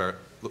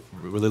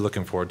 Really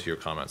looking forward to your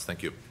comments.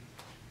 Thank you.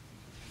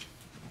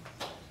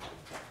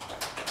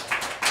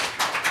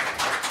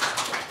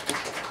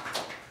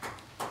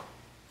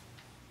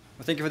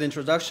 Well, thank you for the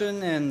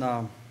introduction.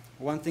 And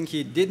one thing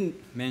he didn't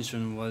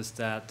mention was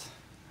that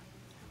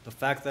the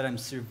fact that I'm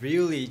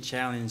severely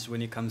challenged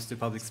when it comes to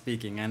public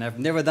speaking. And I've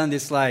never done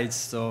these slides,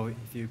 so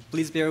if you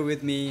please bear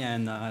with me,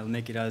 and I'll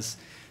make it as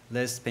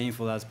less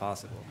painful as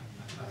possible.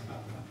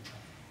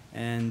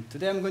 And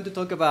today I'm going to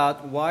talk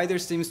about why there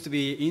seems to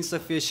be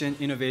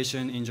insufficient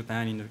innovation in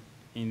Japan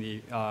in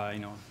the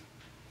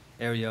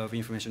area of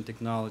information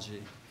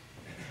technology.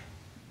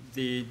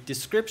 The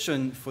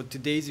description for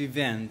today's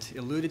event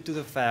alluded to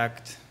the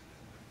fact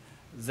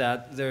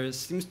that there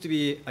seems to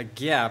be a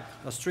gap,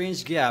 a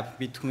strange gap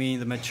between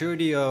the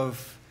maturity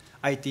of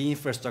IT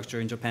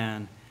infrastructure in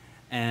Japan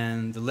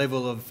and the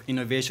level of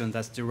innovation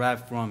that's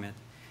derived from it.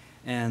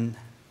 And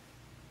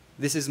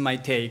this is my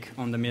take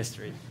on the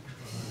mystery.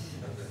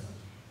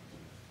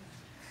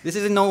 This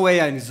is in no way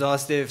an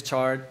exhaustive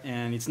chart,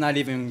 and it's not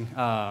even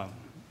a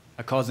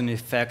cause and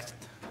effect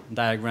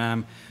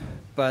diagram,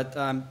 but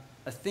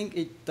I think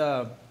it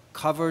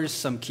covers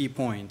some key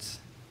points.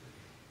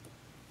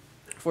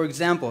 For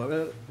example,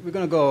 we're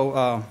going to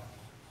go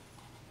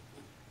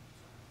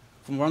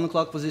from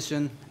round-the-clock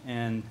position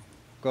and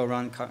go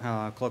around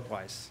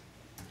clockwise.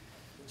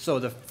 So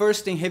the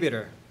first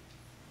inhibitor,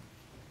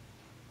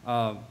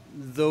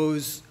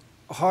 those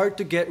hard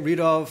to get rid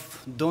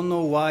of, don't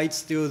know why it's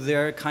still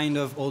there kind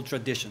of old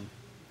tradition.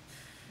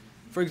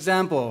 For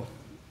example,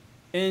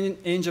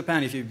 in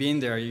Japan, if you've been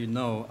there, you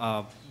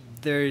know,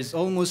 there is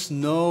almost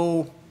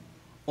no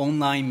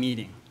online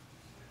meeting.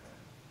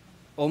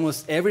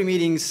 Almost every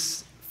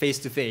meeting's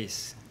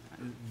face-to-face.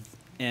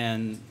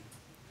 And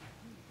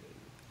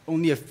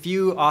only a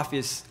few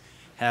office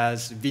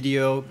has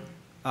video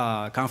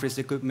conference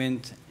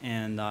equipment,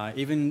 and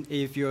even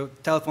if your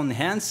telephone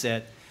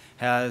handset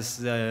has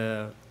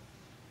the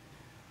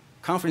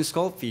conference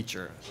call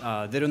feature,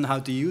 they don't know how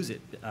to use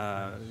it.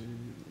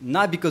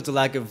 Not because of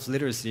lack of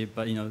literacy,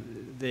 but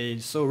they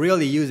so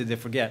rarely use it, they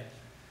forget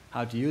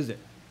how to use it.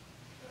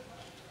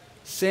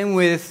 Same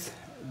with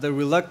the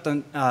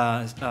reluctant,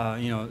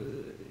 the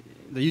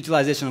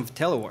utilization of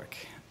telework.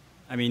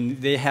 I mean,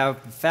 they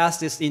have the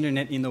fastest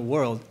internet in the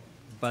world,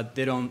 but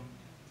they don't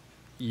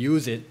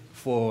use it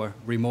for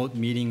remote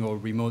meeting or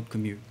remote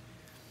commute.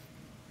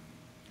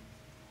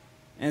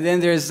 And then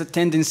there's a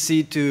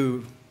tendency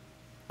to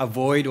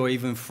avoid or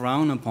even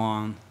frown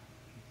upon,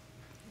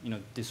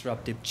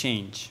 disruptive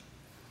change.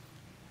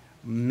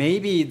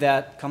 Maybe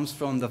that comes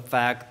from the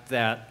fact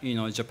that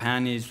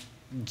Japan is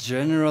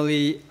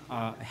generally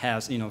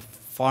has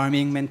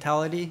farming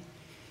mentality,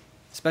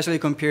 especially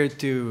compared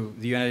to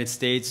the United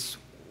States,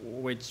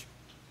 which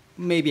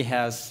maybe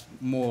has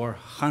more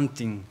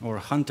hunting or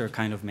hunter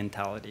kind of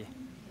mentality.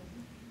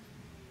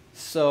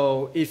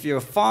 So if you're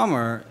a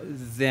farmer,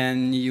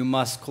 then you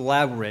must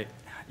collaborate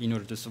in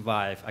order to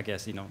survive, I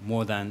guess,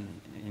 more than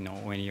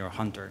when you're a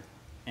hunter.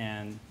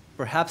 And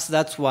perhaps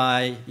that's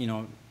why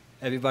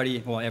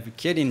everybody, well, every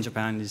kid in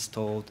Japan is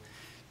told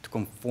to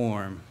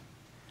conform,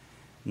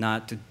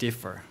 not to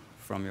differ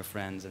from your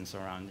friends and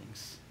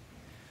surroundings.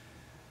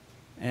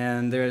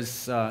 And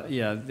there's,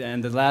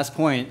 and the last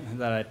point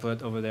that I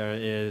put over there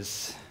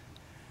is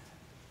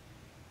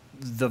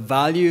the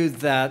value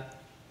that,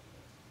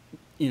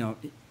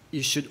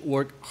 you should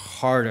work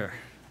harder.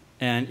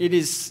 And it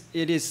is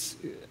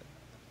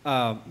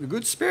a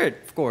good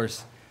spirit, of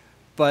course,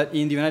 but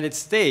in the United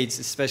States,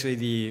 especially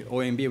the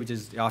OMB, which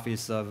is the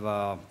Office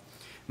of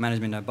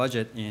Management and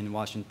Budget in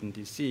Washington,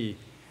 D.C.,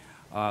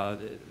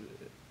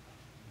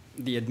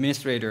 the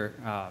administrator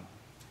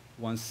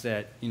once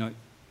said,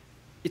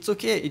 it's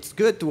okay, it's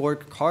good to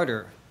work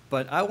harder,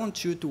 but I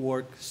want you to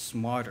work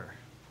smarter.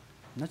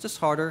 Not just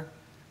harder,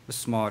 but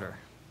smarter.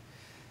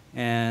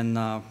 And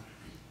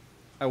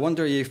I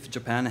wonder if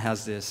Japan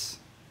has this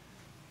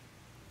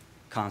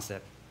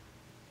concept.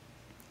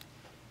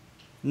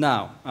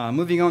 Now,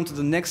 moving on to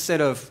the next set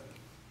of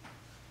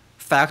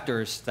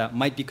factors that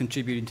might be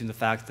contributing to the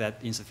fact that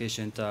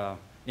insufficient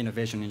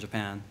innovation in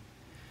Japan.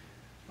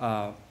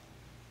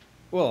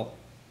 Well,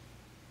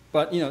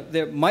 but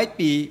they might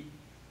be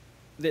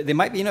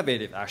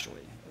innovative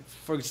actually.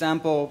 For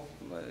example,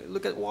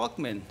 look at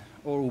Walkman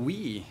or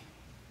Wii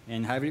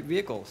and hybrid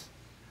vehicles.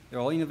 They're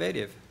all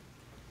innovative.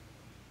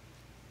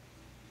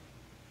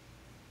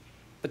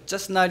 but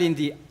just not in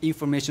the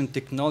information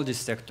technology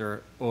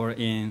sector or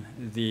in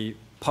the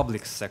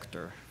public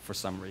sector for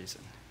some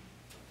reason.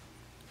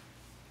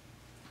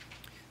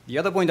 The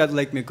other point I'd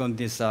like to make on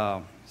this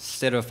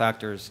set of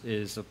factors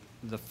is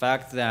the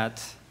fact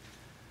that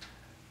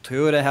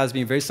Toyota has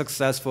been very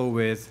successful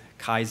with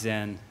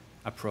Kaizen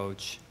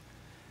approach,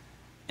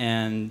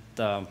 and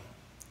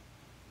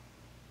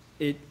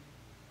it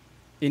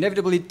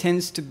inevitably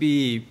tends to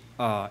be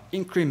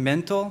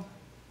incremental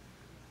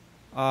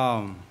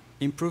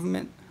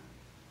improvement,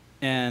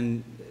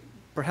 and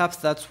perhaps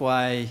that's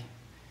why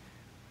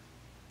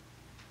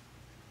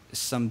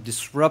some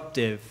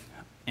disruptive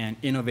and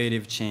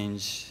innovative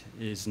change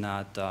is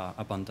not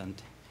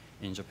abundant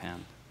in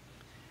Japan.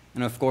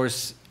 And of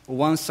course,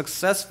 once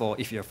successful,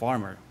 if you're a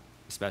farmer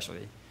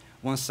especially,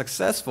 once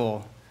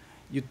successful,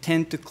 you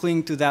tend to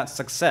cling to that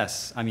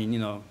success. I mean, you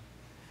know,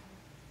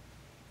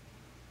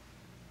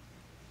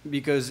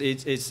 because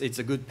it's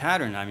a good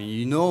pattern. I mean,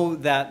 you know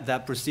that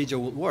that procedure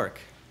will work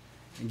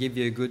and give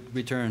you a good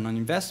return on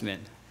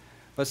investment.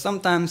 But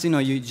sometimes, you know,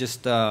 you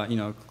just, you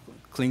know,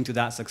 cling to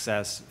that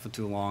success for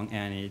too long,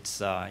 and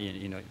it's,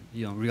 you know,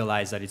 you don't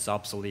realize that it's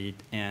obsolete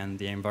and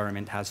the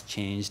environment has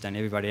changed and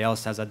everybody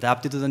else has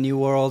adapted to the new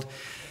world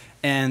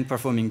and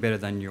performing better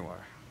than you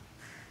are.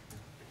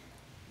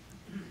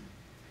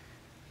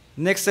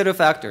 Next set of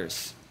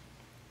factors.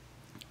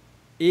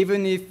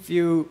 Even if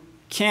you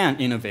can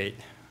innovate,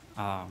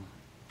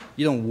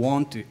 you don't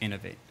want to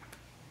innovate,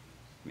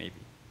 maybe.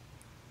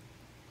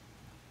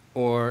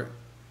 Or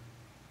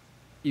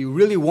you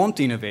really want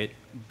to innovate,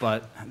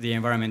 but the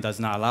environment does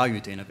not allow you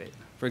to innovate.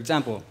 For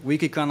example,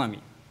 weak economy.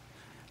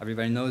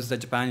 Everybody knows that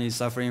Japan is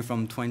suffering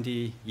from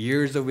 20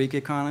 years of weak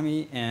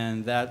economy,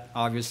 and that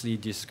obviously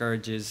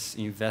discourages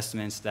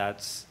investments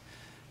that's,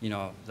 you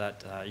know,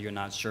 that you're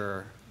not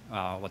sure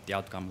what the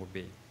outcome will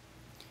be.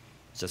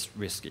 It's just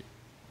risky.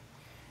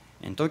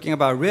 And talking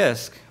about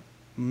risk,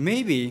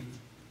 maybe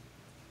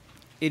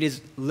it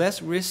is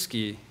less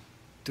risky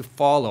to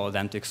follow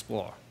than to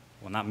explore.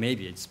 Well, not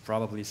maybe, it's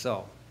probably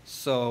so.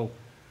 So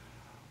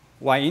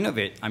why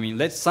innovate? I mean,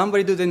 let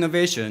somebody do the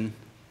innovation,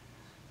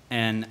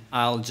 and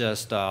I'll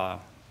just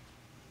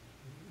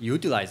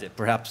utilize it,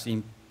 perhaps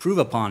improve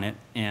upon it,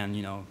 and,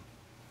 you know,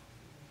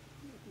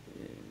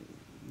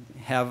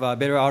 have a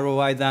better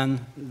ROI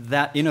than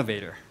that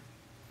innovator.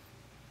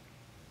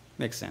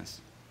 Makes sense.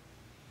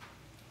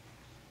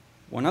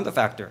 One other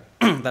factor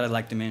that I'd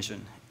like to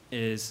mention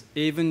is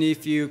even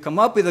if you come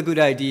up with a good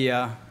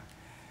idea,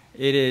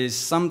 it is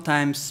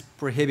sometimes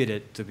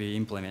prohibited to be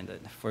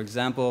implemented. For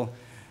example,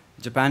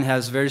 Japan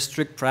has very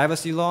strict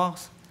privacy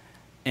laws,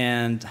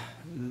 and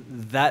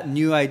that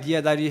new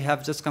idea that you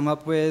have just come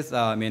up with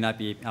may not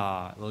be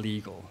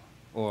legal,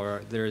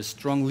 or there is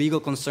strong legal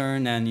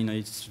concern, and, you know,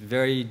 it's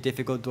very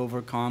difficult to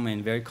overcome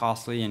and very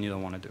costly, and you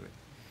don't want to do it.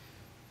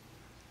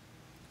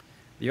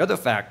 The other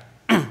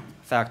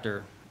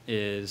factor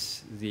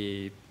is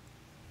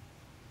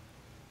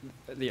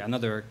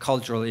another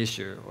cultural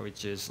issue,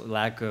 which is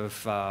lack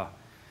of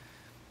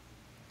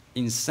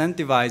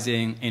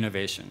incentivizing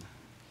innovation.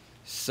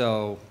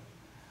 So,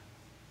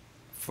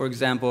 for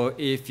example,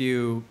 if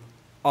you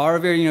are a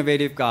very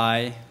innovative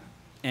guy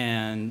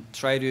and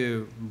try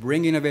to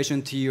bring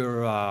innovation to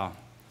your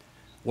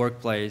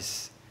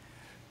workplace,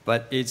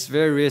 but it's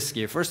very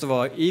risky. First of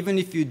all, even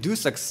if you do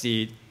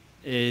succeed,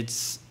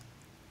 it's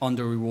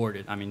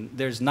under-rewarded. I mean,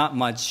 there's not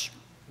much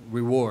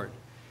reward.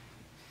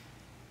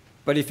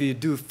 But if you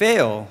do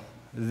fail,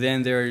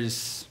 then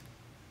there's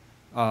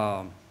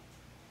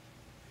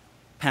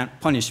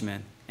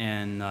punishment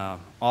and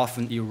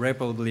often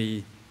irreparable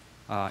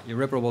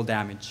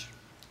damage.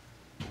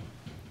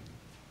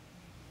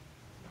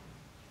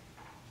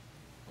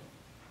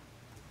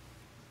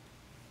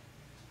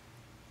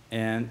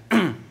 And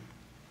I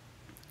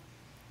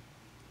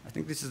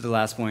think this is the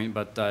last point,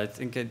 but I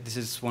think this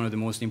is one of the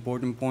most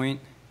important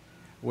points,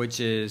 which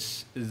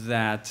is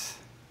that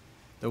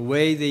the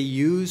way they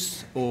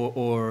use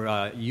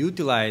or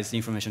utilize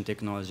information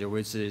technology,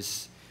 which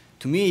is,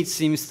 to me, it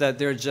seems that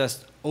they're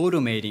just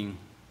automating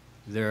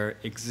their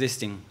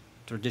existing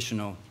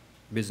traditional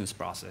business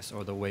process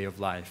or the way of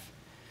life,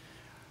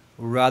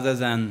 rather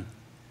than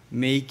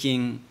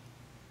making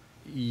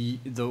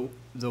the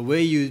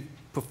way you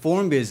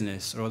perform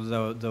business or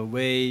the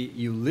way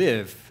you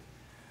live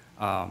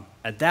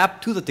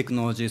adapt to the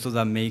technology so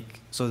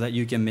that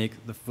you can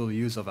make the full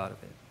use out of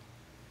it.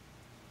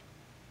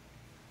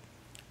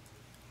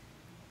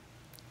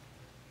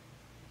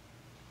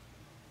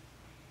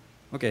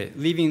 Okay,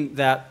 leaving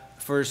that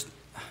first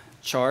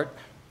chart,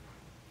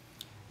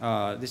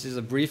 this is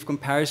a brief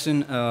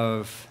comparison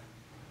of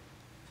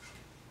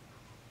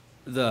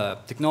the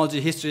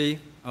technology history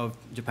of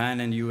Japan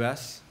and the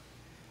US.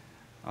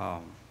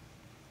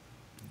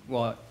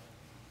 Well,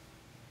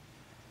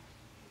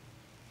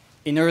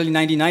 in the early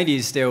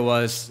 1990s, there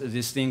was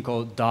this thing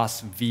called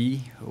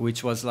DOS-V,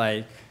 which was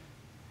like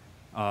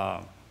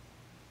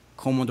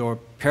Commodore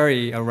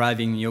Perry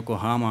arriving in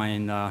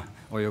Yokohama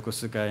or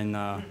Yokosuka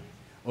in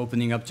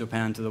opening up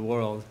Japan to the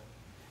world,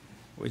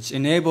 which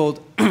enabled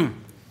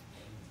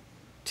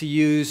to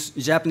use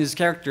Japanese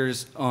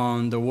characters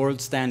on the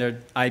world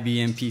standard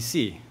IBM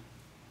PC.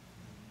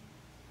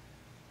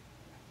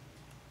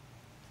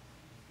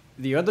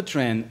 The other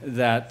trend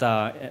that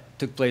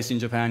took place in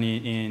Japan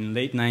in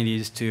late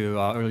 90s to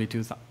early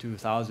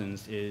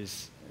 2000s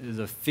is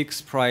the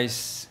fixed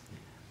price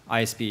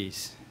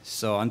ISPs.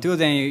 So until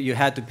then, you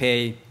had to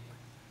pay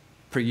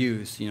per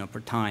use,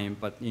 per time.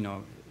 But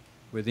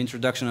with the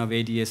introduction of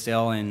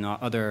ADSL and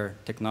other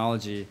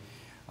technology,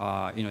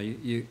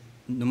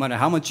 no matter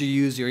how much you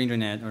use your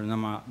internet or no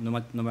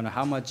matter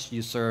how much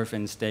you surf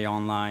and stay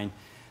online,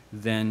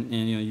 then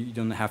you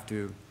don't have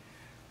to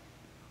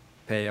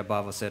pay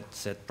above a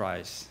set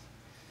price.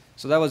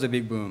 So that was a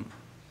big boom.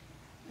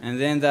 And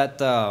then that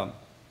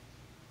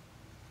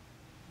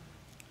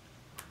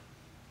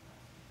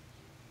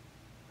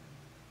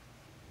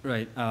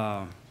right.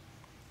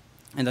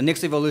 And the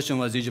next evolution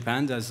was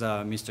Japan, as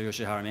Mr.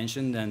 Yoshihara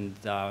mentioned, and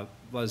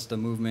was the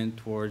movement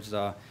towards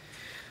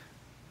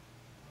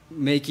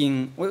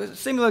making,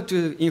 similar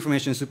to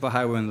information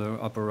superhighway on the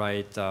upper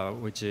right,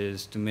 which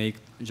is to make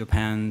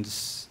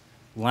Japan's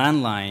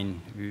landline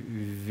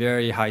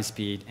very high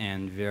speed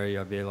and very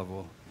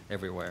available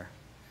everywhere.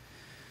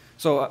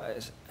 So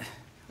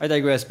I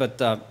digress, but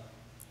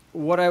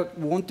what I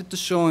wanted to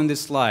show in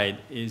this slide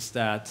is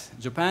that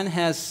Japan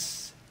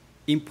has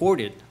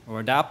imported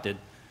or adapted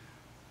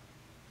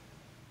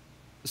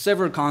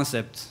several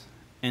concepts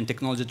and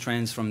technology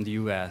trends from the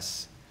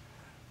US,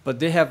 but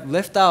they have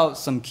left out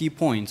some key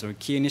points or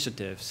key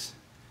initiatives.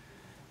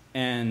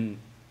 And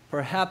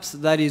perhaps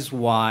that is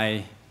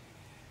why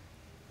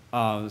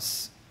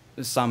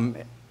some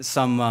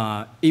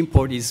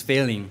import is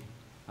failing,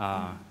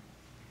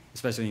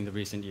 especially in the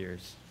recent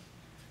years.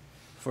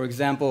 For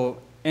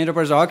example,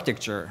 enterprise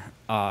architecture,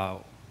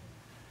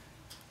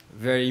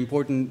 very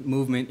important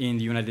movement in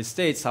the United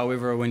States.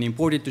 However, when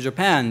imported to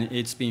Japan,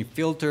 it's been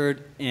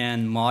filtered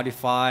and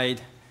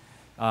modified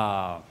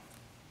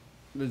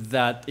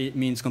that it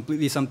means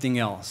completely something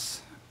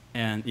else.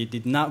 And it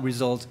did not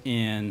result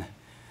in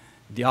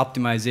the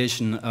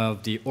optimization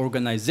of the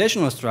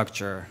organizational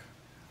structure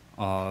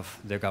of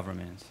the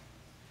government.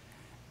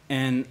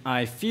 And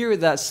I fear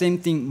that same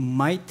thing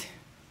might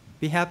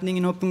be happening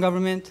in open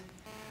government.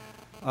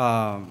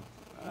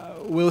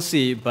 We'll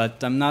see,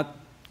 but I'm not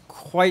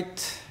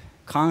quite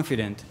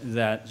confident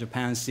that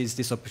Japan sees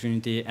this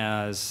opportunity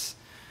as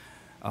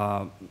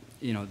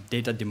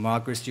data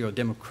democracy or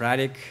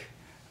democratic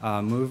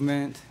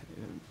movement.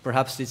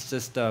 Perhaps it's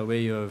just a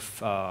way of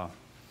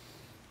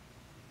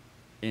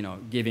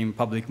giving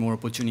public more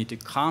opportunity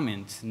to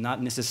comment,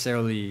 not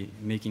necessarily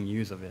making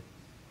use of it.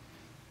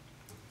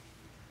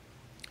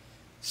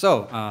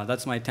 So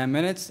that's my 10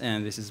 minutes,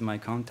 and this is my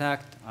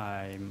contact.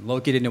 I'm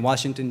located in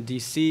Washington,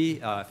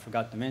 D.C. I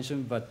forgot to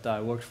mention, but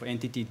I worked for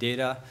NTT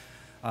Data,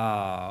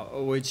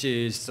 which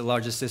is the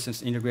largest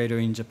systems integrator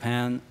in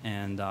Japan,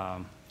 and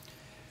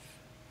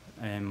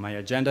my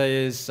agenda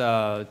is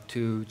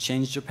to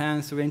change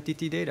Japan through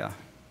NTT Data.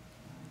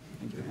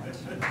 Thank you very much.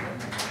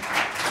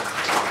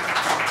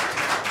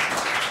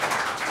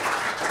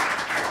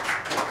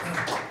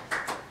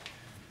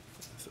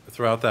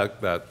 Throughout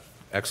that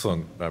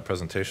excellent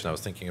presentation, I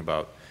was thinking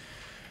about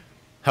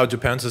how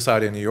Japan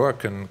Society in New York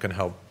can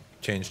help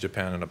change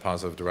Japan in a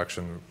positive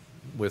direction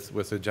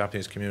with the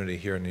Japanese community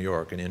here in New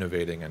York and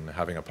innovating and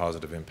having a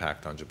positive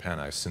impact on Japan.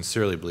 I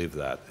sincerely believe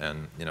that.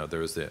 And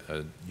there is the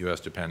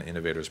U.S.-Japan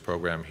Innovators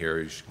Program here.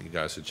 You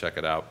guys should check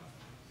it out.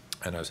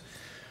 And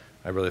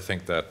I really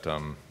think that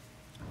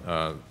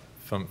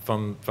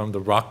from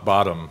the rock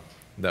bottom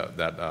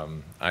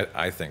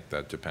I think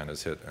that Japan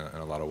has hit in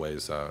a lot of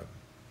ways.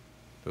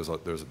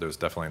 There's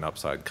definitely an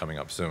upside coming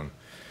up soon.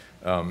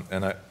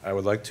 And I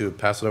would like to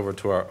pass it over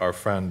to our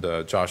friend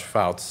Josh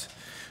Fouts,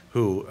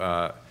 who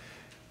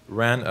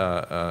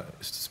ran,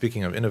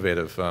 speaking of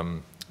innovative,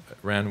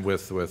 ran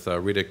with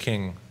Rita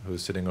King,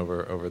 who's sitting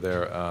over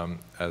there,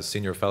 as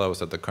senior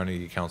fellows at the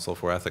Carnegie Council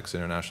for Ethics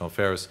and International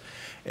Affairs,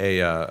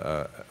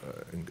 an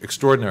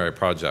extraordinary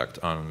project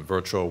on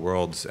virtual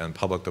worlds and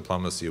public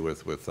diplomacy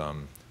with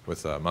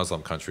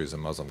Muslim countries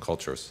and Muslim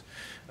cultures.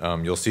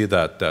 You'll see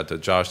that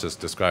Josh has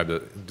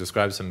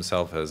describes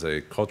himself as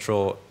a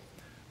cultural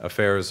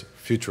affairs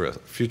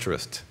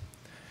futurist.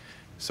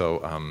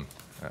 So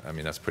I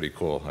mean, that's pretty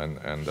cool.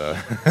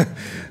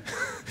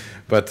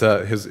 But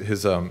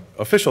his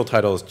official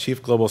title is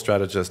Chief Global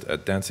Strategist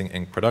at Dancing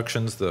Inc.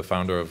 Productions, the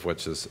founder of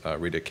which is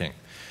Rita King.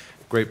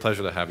 Great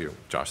pleasure to have you,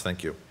 Josh.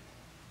 Thank you.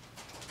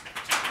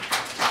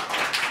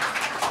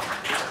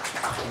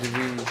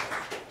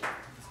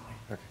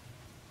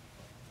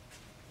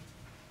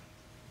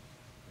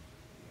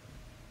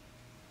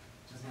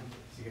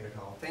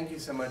 Thank you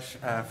so much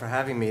for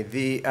having me.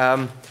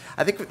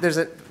 I think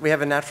we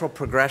have a natural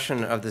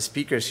progression of the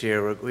speakers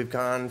here. We've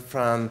gone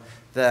from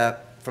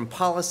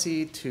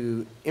policy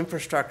to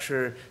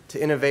infrastructure to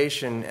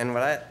innovation, and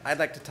what I'd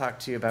like to talk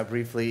to you about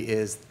briefly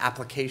is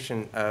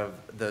application of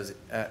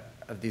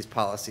these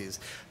policies.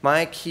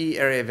 My key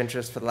area of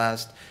interest for the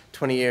last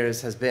 20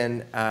 years has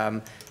been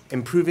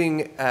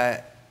improving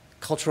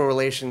cultural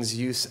relations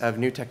use of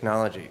new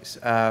technologies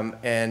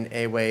in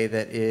a way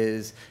that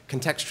is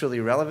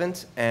contextually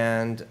relevant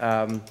and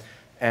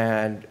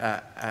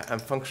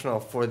functional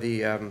for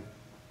the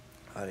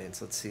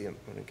audience. Let's see, I'm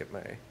going to get my,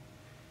 here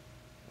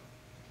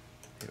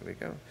we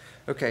go.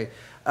 Okay,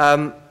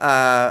 and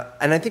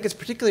I think it's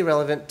particularly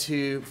relevant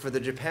for the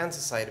Japan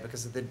Society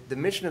because the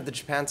mission of the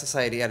Japan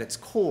Society at its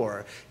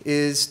core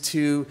is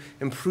to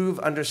improve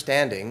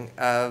understanding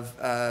of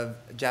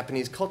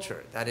Japanese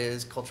culture. That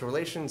is, cultural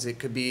relations. It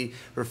could be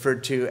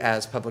referred to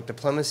as public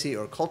diplomacy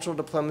or cultural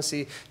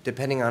diplomacy,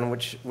 depending on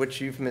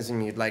which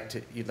euphemism you'd like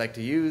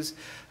to use.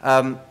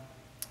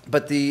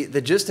 But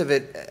the gist of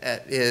it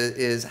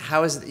is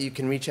how is it that you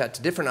can reach out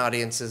to different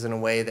audiences in a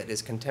way that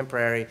is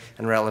contemporary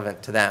and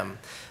relevant to them.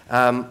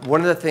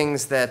 One of the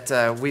things that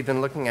we've been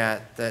looking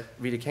at, that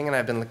Rita King and I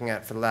have been looking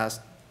at for the last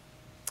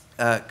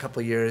couple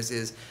of years,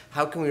 is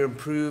how can we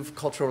improve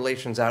cultural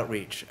relations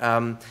outreach?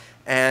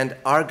 And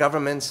our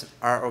governments,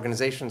 our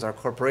organizations, our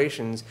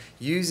corporations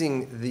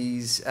using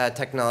these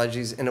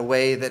technologies in a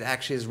way that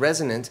actually is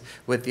resonant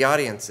with the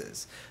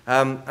audiences.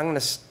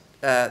 There's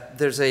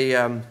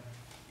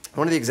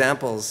one of the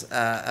examples,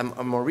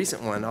 a more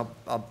recent one,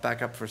 I'll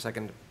back up for a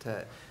second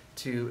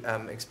to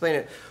explain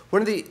it.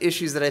 One of the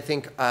issues that I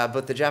think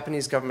both the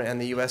Japanese government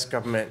and the US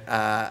government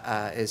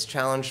is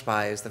challenged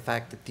by is the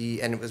fact that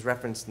and it was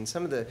referenced in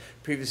some of the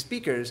previous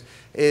speakers,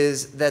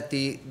 is that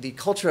the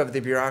culture of the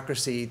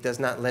bureaucracy does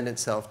not lend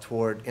itself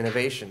toward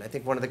innovation. I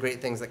think one of the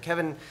great things that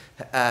Kevin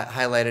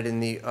highlighted in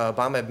the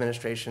Obama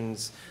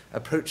administration's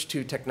approach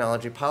to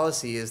technology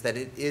policy is that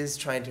it is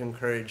trying to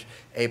encourage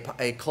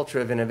a culture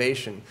of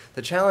innovation.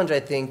 The challenge,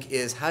 I think,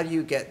 is how do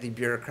you get the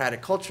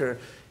bureaucratic culture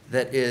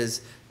that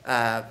is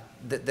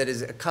that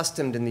is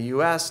accustomed in the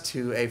U.S.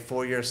 to a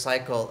 4-year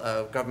cycle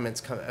of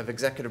governments, of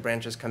executive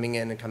branches coming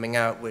in and coming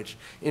out, which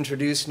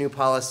introduce new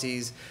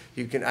policies.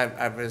 You can.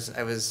 I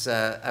was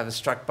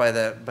struck by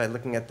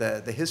looking at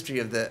the history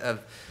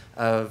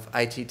of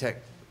IT tech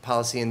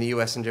policy in the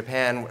U.S. and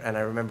Japan, and I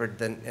remembered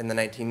in the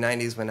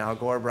 1990s when Al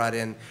Gore brought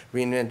in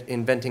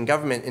reinventing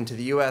government into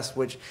the U.S.,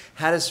 which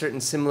had a certain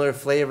similar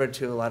flavor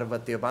to a lot of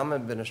what the Obama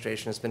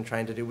administration has been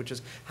trying to do, which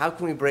is how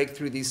can we break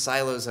through these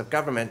silos of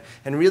government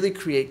and really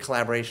create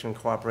collaboration and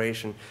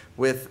cooperation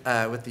with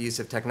the use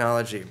of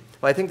technology.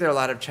 Well, I think there are a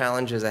lot of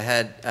challenges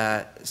ahead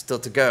still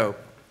to go.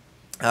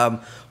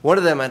 One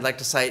of them I'd like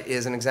to cite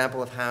is an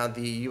example of how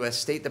the U.S.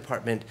 State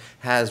Department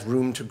has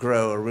room to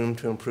grow or room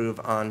to improve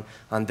on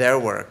their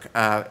work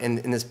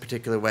in this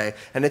particular way.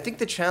 And I think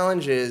the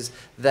challenge is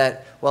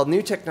that while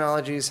new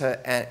technologies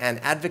and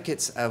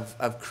advocates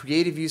of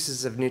creative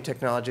uses of new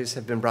technologies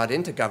have been brought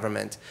into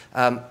government,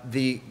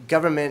 the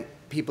government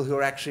people who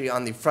are actually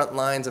on the front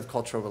lines of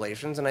cultural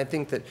relations, and I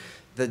think that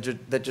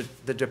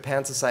the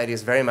Japan Society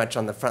is very much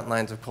on the front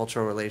lines of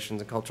cultural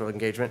relations and cultural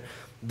engagement.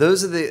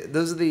 Those are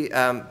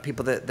the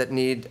people that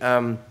need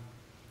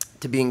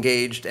to be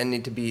engaged and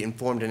need to be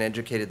informed and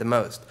educated the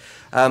most.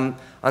 On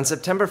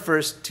September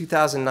 1st,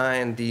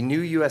 2009, the new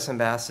U.S.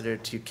 ambassador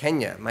to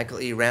Kenya,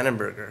 Michael E.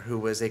 Rannenberger, who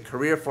was a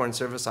career Foreign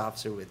Service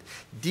officer with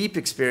deep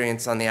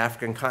experience on the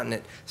African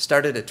continent,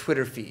 started a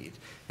Twitter feed.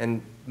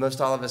 And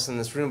most all of us in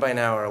this room by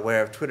now are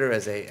aware of Twitter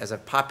as a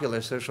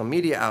popular social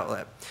media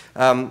outlet.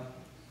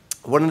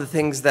 One of the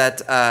things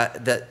that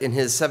in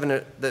his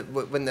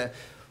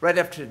right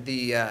after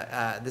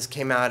this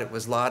came out, it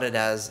was lauded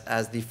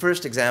as the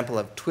first example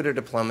of Twitter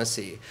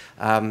diplomacy.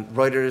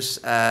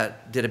 Reuters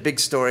did a big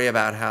story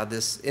about how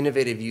this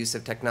innovative use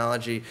of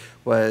technology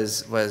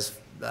was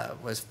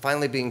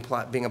finally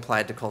being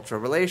applied to cultural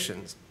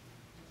relations.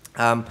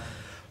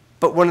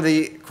 But one of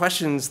the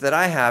questions that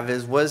I have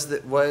is, was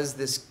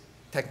this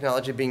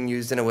technology being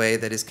used in a way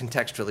that is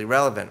contextually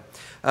relevant?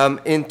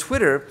 In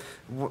Twitter,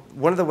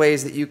 one of the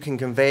ways that you can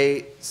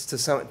convey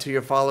to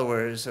your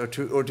followers or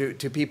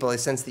to people a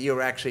sense that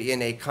you're actually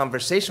in a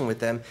conversation with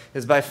them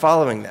is by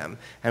following them.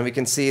 And we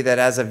can see that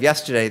as of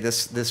yesterday,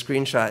 this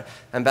screenshot,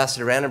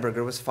 Ambassador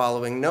Rannenberger was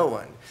following no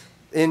one.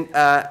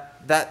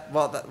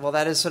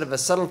 That is sort of a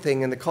subtle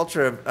thing in the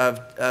culture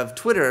of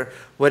Twitter.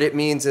 What it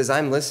means is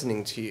I'm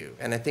listening to you.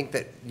 And I think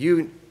that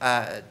you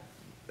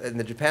in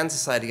the Japan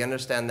Society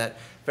understand that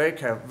very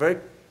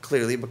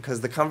clearly, because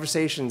the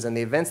conversations and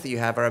the events that you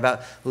have are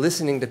about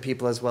listening to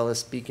people as well as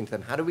speaking to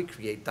them. How do we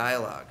create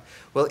dialogue?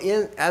 Well,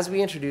 as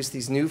we introduce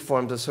these new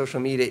forms of social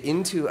media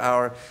into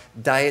our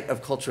diet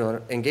of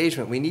cultural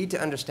engagement, we need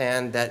to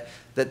understand that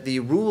the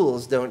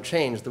rules don't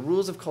change. The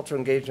rules of cultural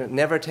engagement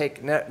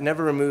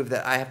never remove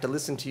that I have to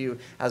listen to you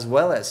as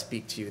well as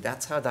speak to you.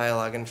 That's how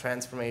dialogue and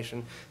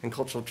transformation and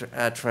cultural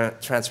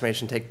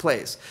transformation take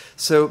place.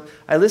 So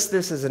I list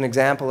this as an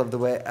example of the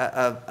way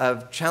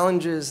of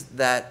challenges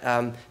that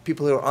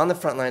people who are on the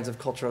front lines of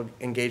cultural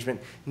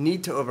engagement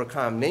need to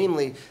overcome,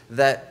 namely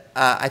that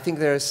I think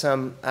there are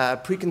some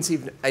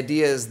preconceived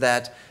ideas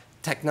that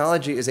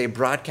technology is a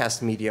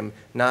broadcast medium,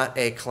 not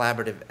a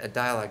collaborative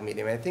dialogue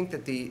medium. I think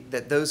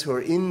that those who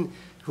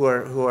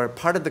are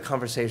part of the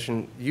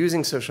conversation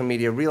using social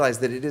media realize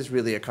that it is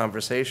really a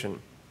conversation.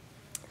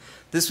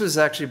 This was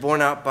actually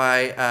borne out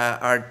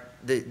by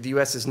the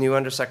U.S.'s new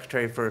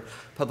Undersecretary for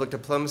Public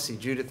Diplomacy,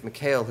 Judith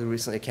McHale, who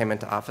recently came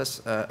into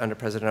office under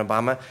President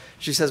Obama,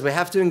 she says we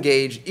have to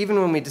engage, even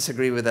when we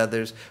disagree with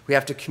others, we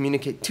have to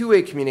communicate,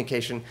 two-way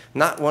communication,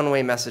 not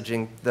one-way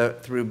messaging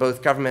through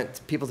both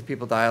government,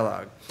 people-to-people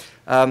dialogue.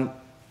 And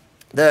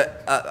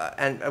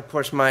of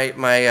course,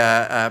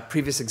 my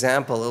previous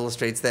example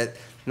illustrates that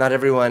not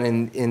everyone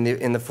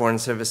in the Foreign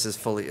Service is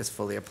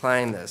fully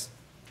applying this.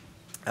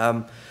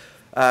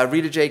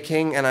 Rita J.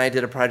 King and I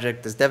did a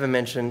project, as Devin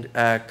mentioned,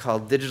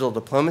 called Digital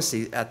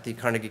Diplomacy at the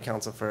Carnegie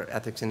Council for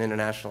Ethics and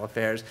International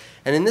Affairs.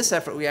 And in this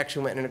effort, we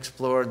actually went and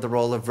explored the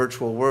role of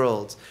virtual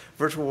worlds.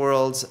 Virtual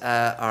worlds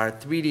are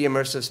 3D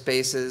immersive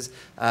spaces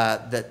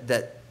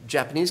that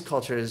Japanese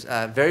culture is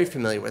very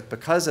familiar with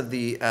because of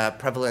the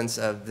prevalence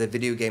of the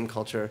video game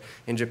culture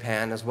in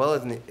Japan as well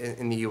as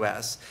in the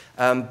US.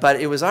 But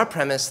it was our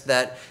premise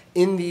that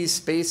in these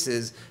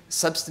spaces,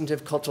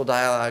 substantive cultural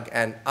dialogue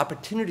and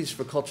opportunities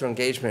for cultural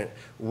engagement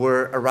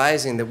were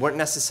arising that weren't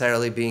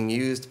necessarily being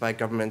used by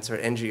governments or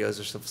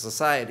NGOs or civil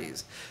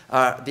societies.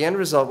 The end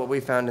result, what we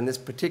found in this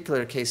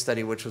particular case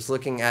study, which was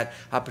looking at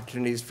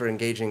opportunities for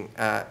engaging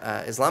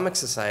Islamic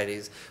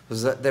societies,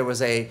 was that there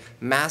was a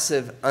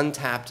massive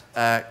untapped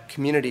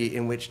community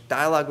in which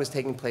dialogue was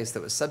taking place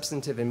that was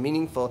substantive and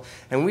meaningful,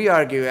 and we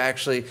argue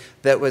actually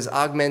that was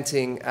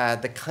augmenting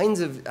the kinds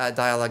of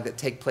dialogue that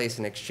take place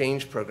in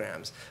exchange programs.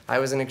 I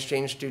was an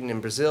exchange student in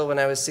Brazil when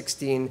I was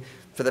 16.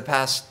 For the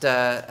past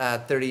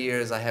 30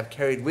 years, I have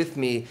carried with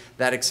me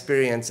that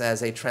experience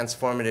as a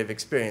transformative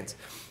experience.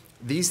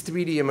 These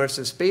 3D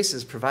immersive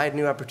spaces provide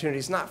new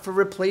opportunities, not for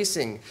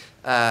replacing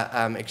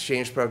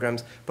exchange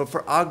programs, but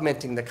for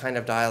augmenting the kind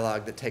of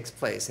dialogue that takes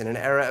place. In an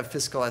era of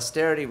fiscal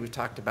austerity, we've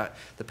talked about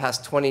the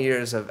past 20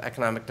 years of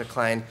economic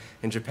decline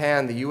in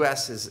Japan. The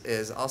US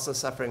is also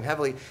suffering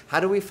heavily. How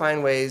do we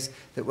find ways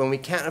that when we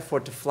can't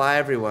afford to fly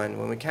everyone,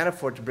 when we can't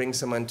afford to bring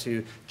someone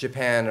to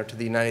Japan or to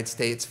the United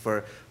States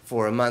for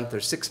a month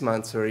or 6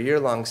 months or a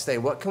year-long stay,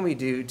 what can we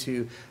do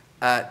to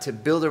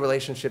build a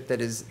relationship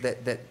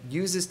that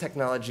uses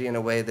technology in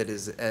a way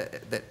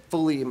that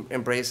fully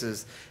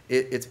embraces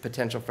its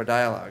potential for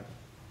dialogue?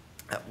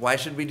 Why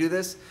should we do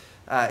this?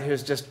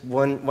 Here's just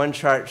one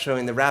chart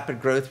showing the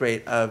rapid growth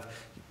rate of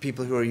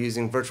people who are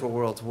using virtual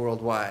worlds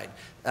worldwide.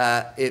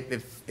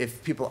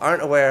 If people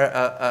aren't aware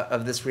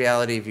of this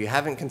reality, if you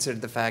haven't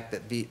considered the fact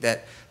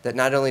that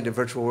not only do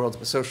virtual worlds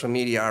but social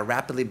media are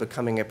rapidly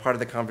becoming a part of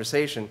the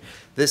conversation,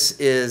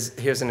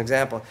 here's an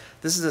example.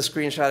 This is a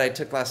screenshot I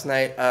took last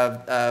night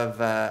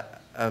of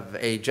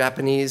a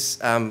Japanese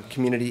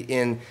community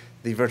in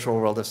the virtual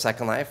world of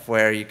Second Life,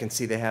 where you can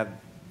see they have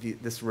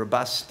this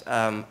robust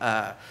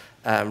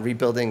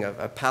rebuilding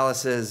of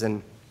palaces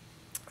and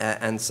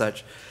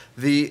such.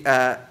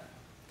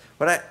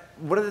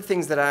 One of the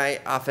things that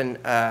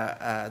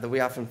we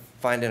often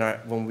find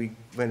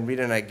when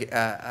Rita and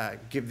I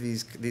give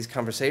these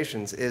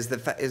conversations is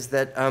that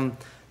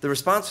the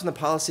response from the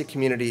policy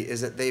community is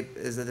that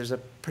there's a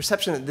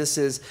perception that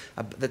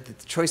that the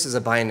choice is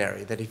a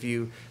binary, that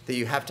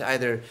you have to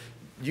either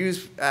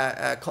use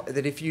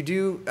that if you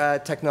do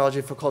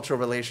technology for cultural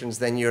relations,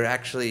 then you're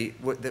actually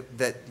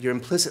that you're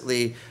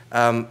implicitly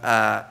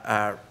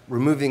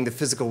removing the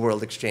physical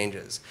world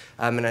exchanges.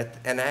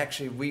 And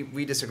actually,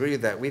 we disagree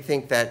with that. We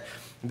think that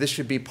this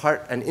should be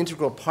an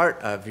integral part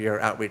of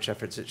your outreach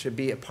efforts. It should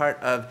be a part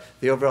of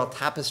the overall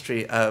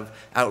tapestry of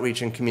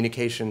outreach and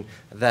communication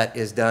that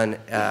is done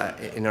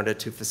in order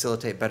to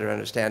facilitate better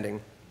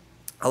understanding.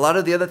 A lot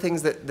of the other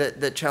things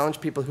that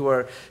challenge people who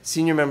are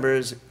senior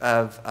members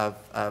of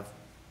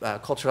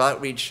cultural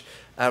outreach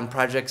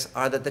projects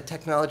are that the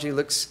technology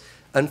looks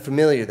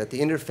unfamiliar, that the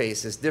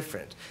interface is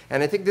different.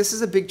 And I think this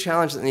is a big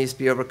challenge that needs to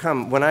be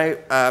overcome. When I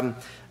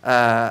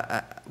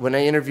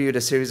interviewed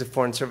a series of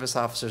Foreign Service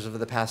officers over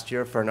the past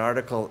year for an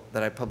article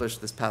that I published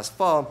this past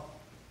fall,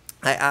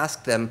 I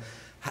asked them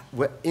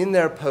in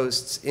their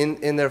posts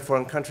in the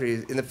foreign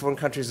countries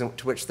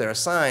to which they're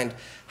assigned,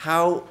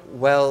 how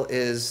well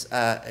is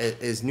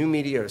new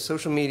media or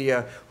social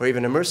media or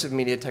even immersive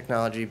media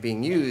technology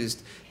being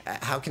used?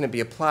 How can it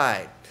be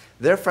applied?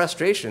 Their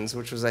frustrations,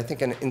 which was I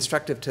think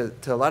instructive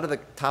to a lot of the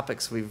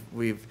topics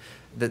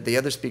that the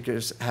other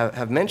speakers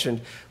have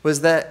mentioned,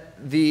 was that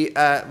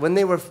when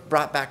they were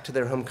brought back to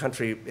their home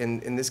country,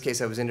 in this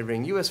case I was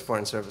interviewing US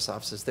Foreign Service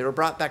officers, they were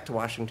brought back to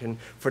Washington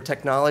for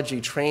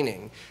technology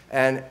training.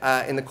 And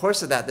in the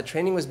course of that, the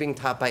training was being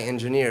taught by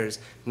engineers,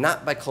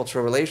 not by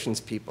cultural relations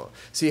people.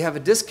 So you have a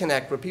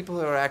disconnect where people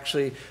who are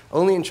actually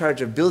only in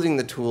charge of building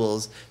the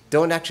tools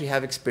don't actually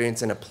have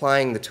experience in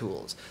applying the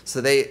tools. So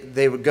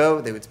they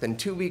would spend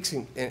 2 weeks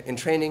in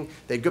training,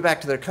 they'd go back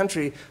to their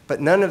country,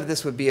 but none of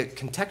this would be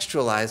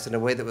contextualized in a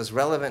way that was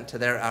relevant to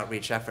their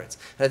outreach efforts.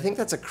 And I think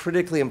that's a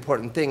critically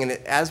important thing. And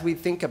as we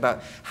think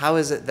about how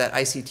is it that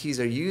ICTs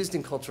are used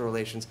in cultural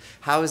relations,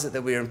 how is it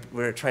that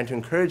we're trying to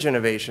encourage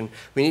innovation,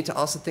 we need to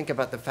also think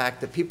about the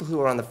fact that people who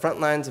are on the front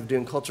lines of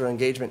doing cultural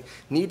engagement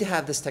need to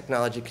have this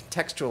technology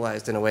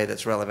contextualized in a way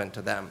that's relevant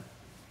to them.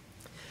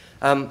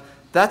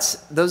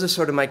 those are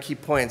sort of my key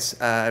points.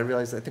 I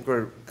realize, I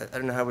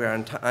don't know how we are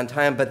on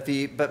time,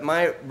 but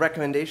my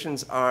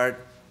recommendations are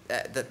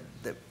that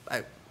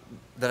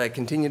I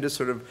continue to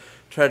sort of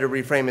try to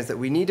reframe is that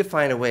we need to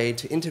find a way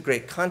to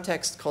integrate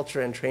context,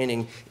 culture, and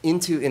training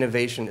into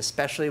innovation,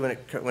 especially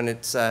when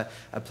it's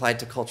applied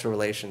to cultural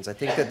relations. I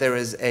think that there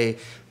is a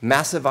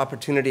massive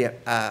opportunity,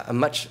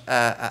 an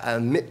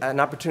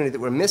opportunity that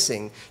we're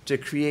missing to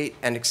create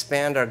and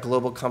expand our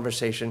global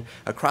conversation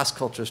across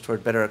cultures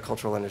toward better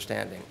cultural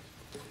understanding.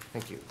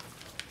 Thank you.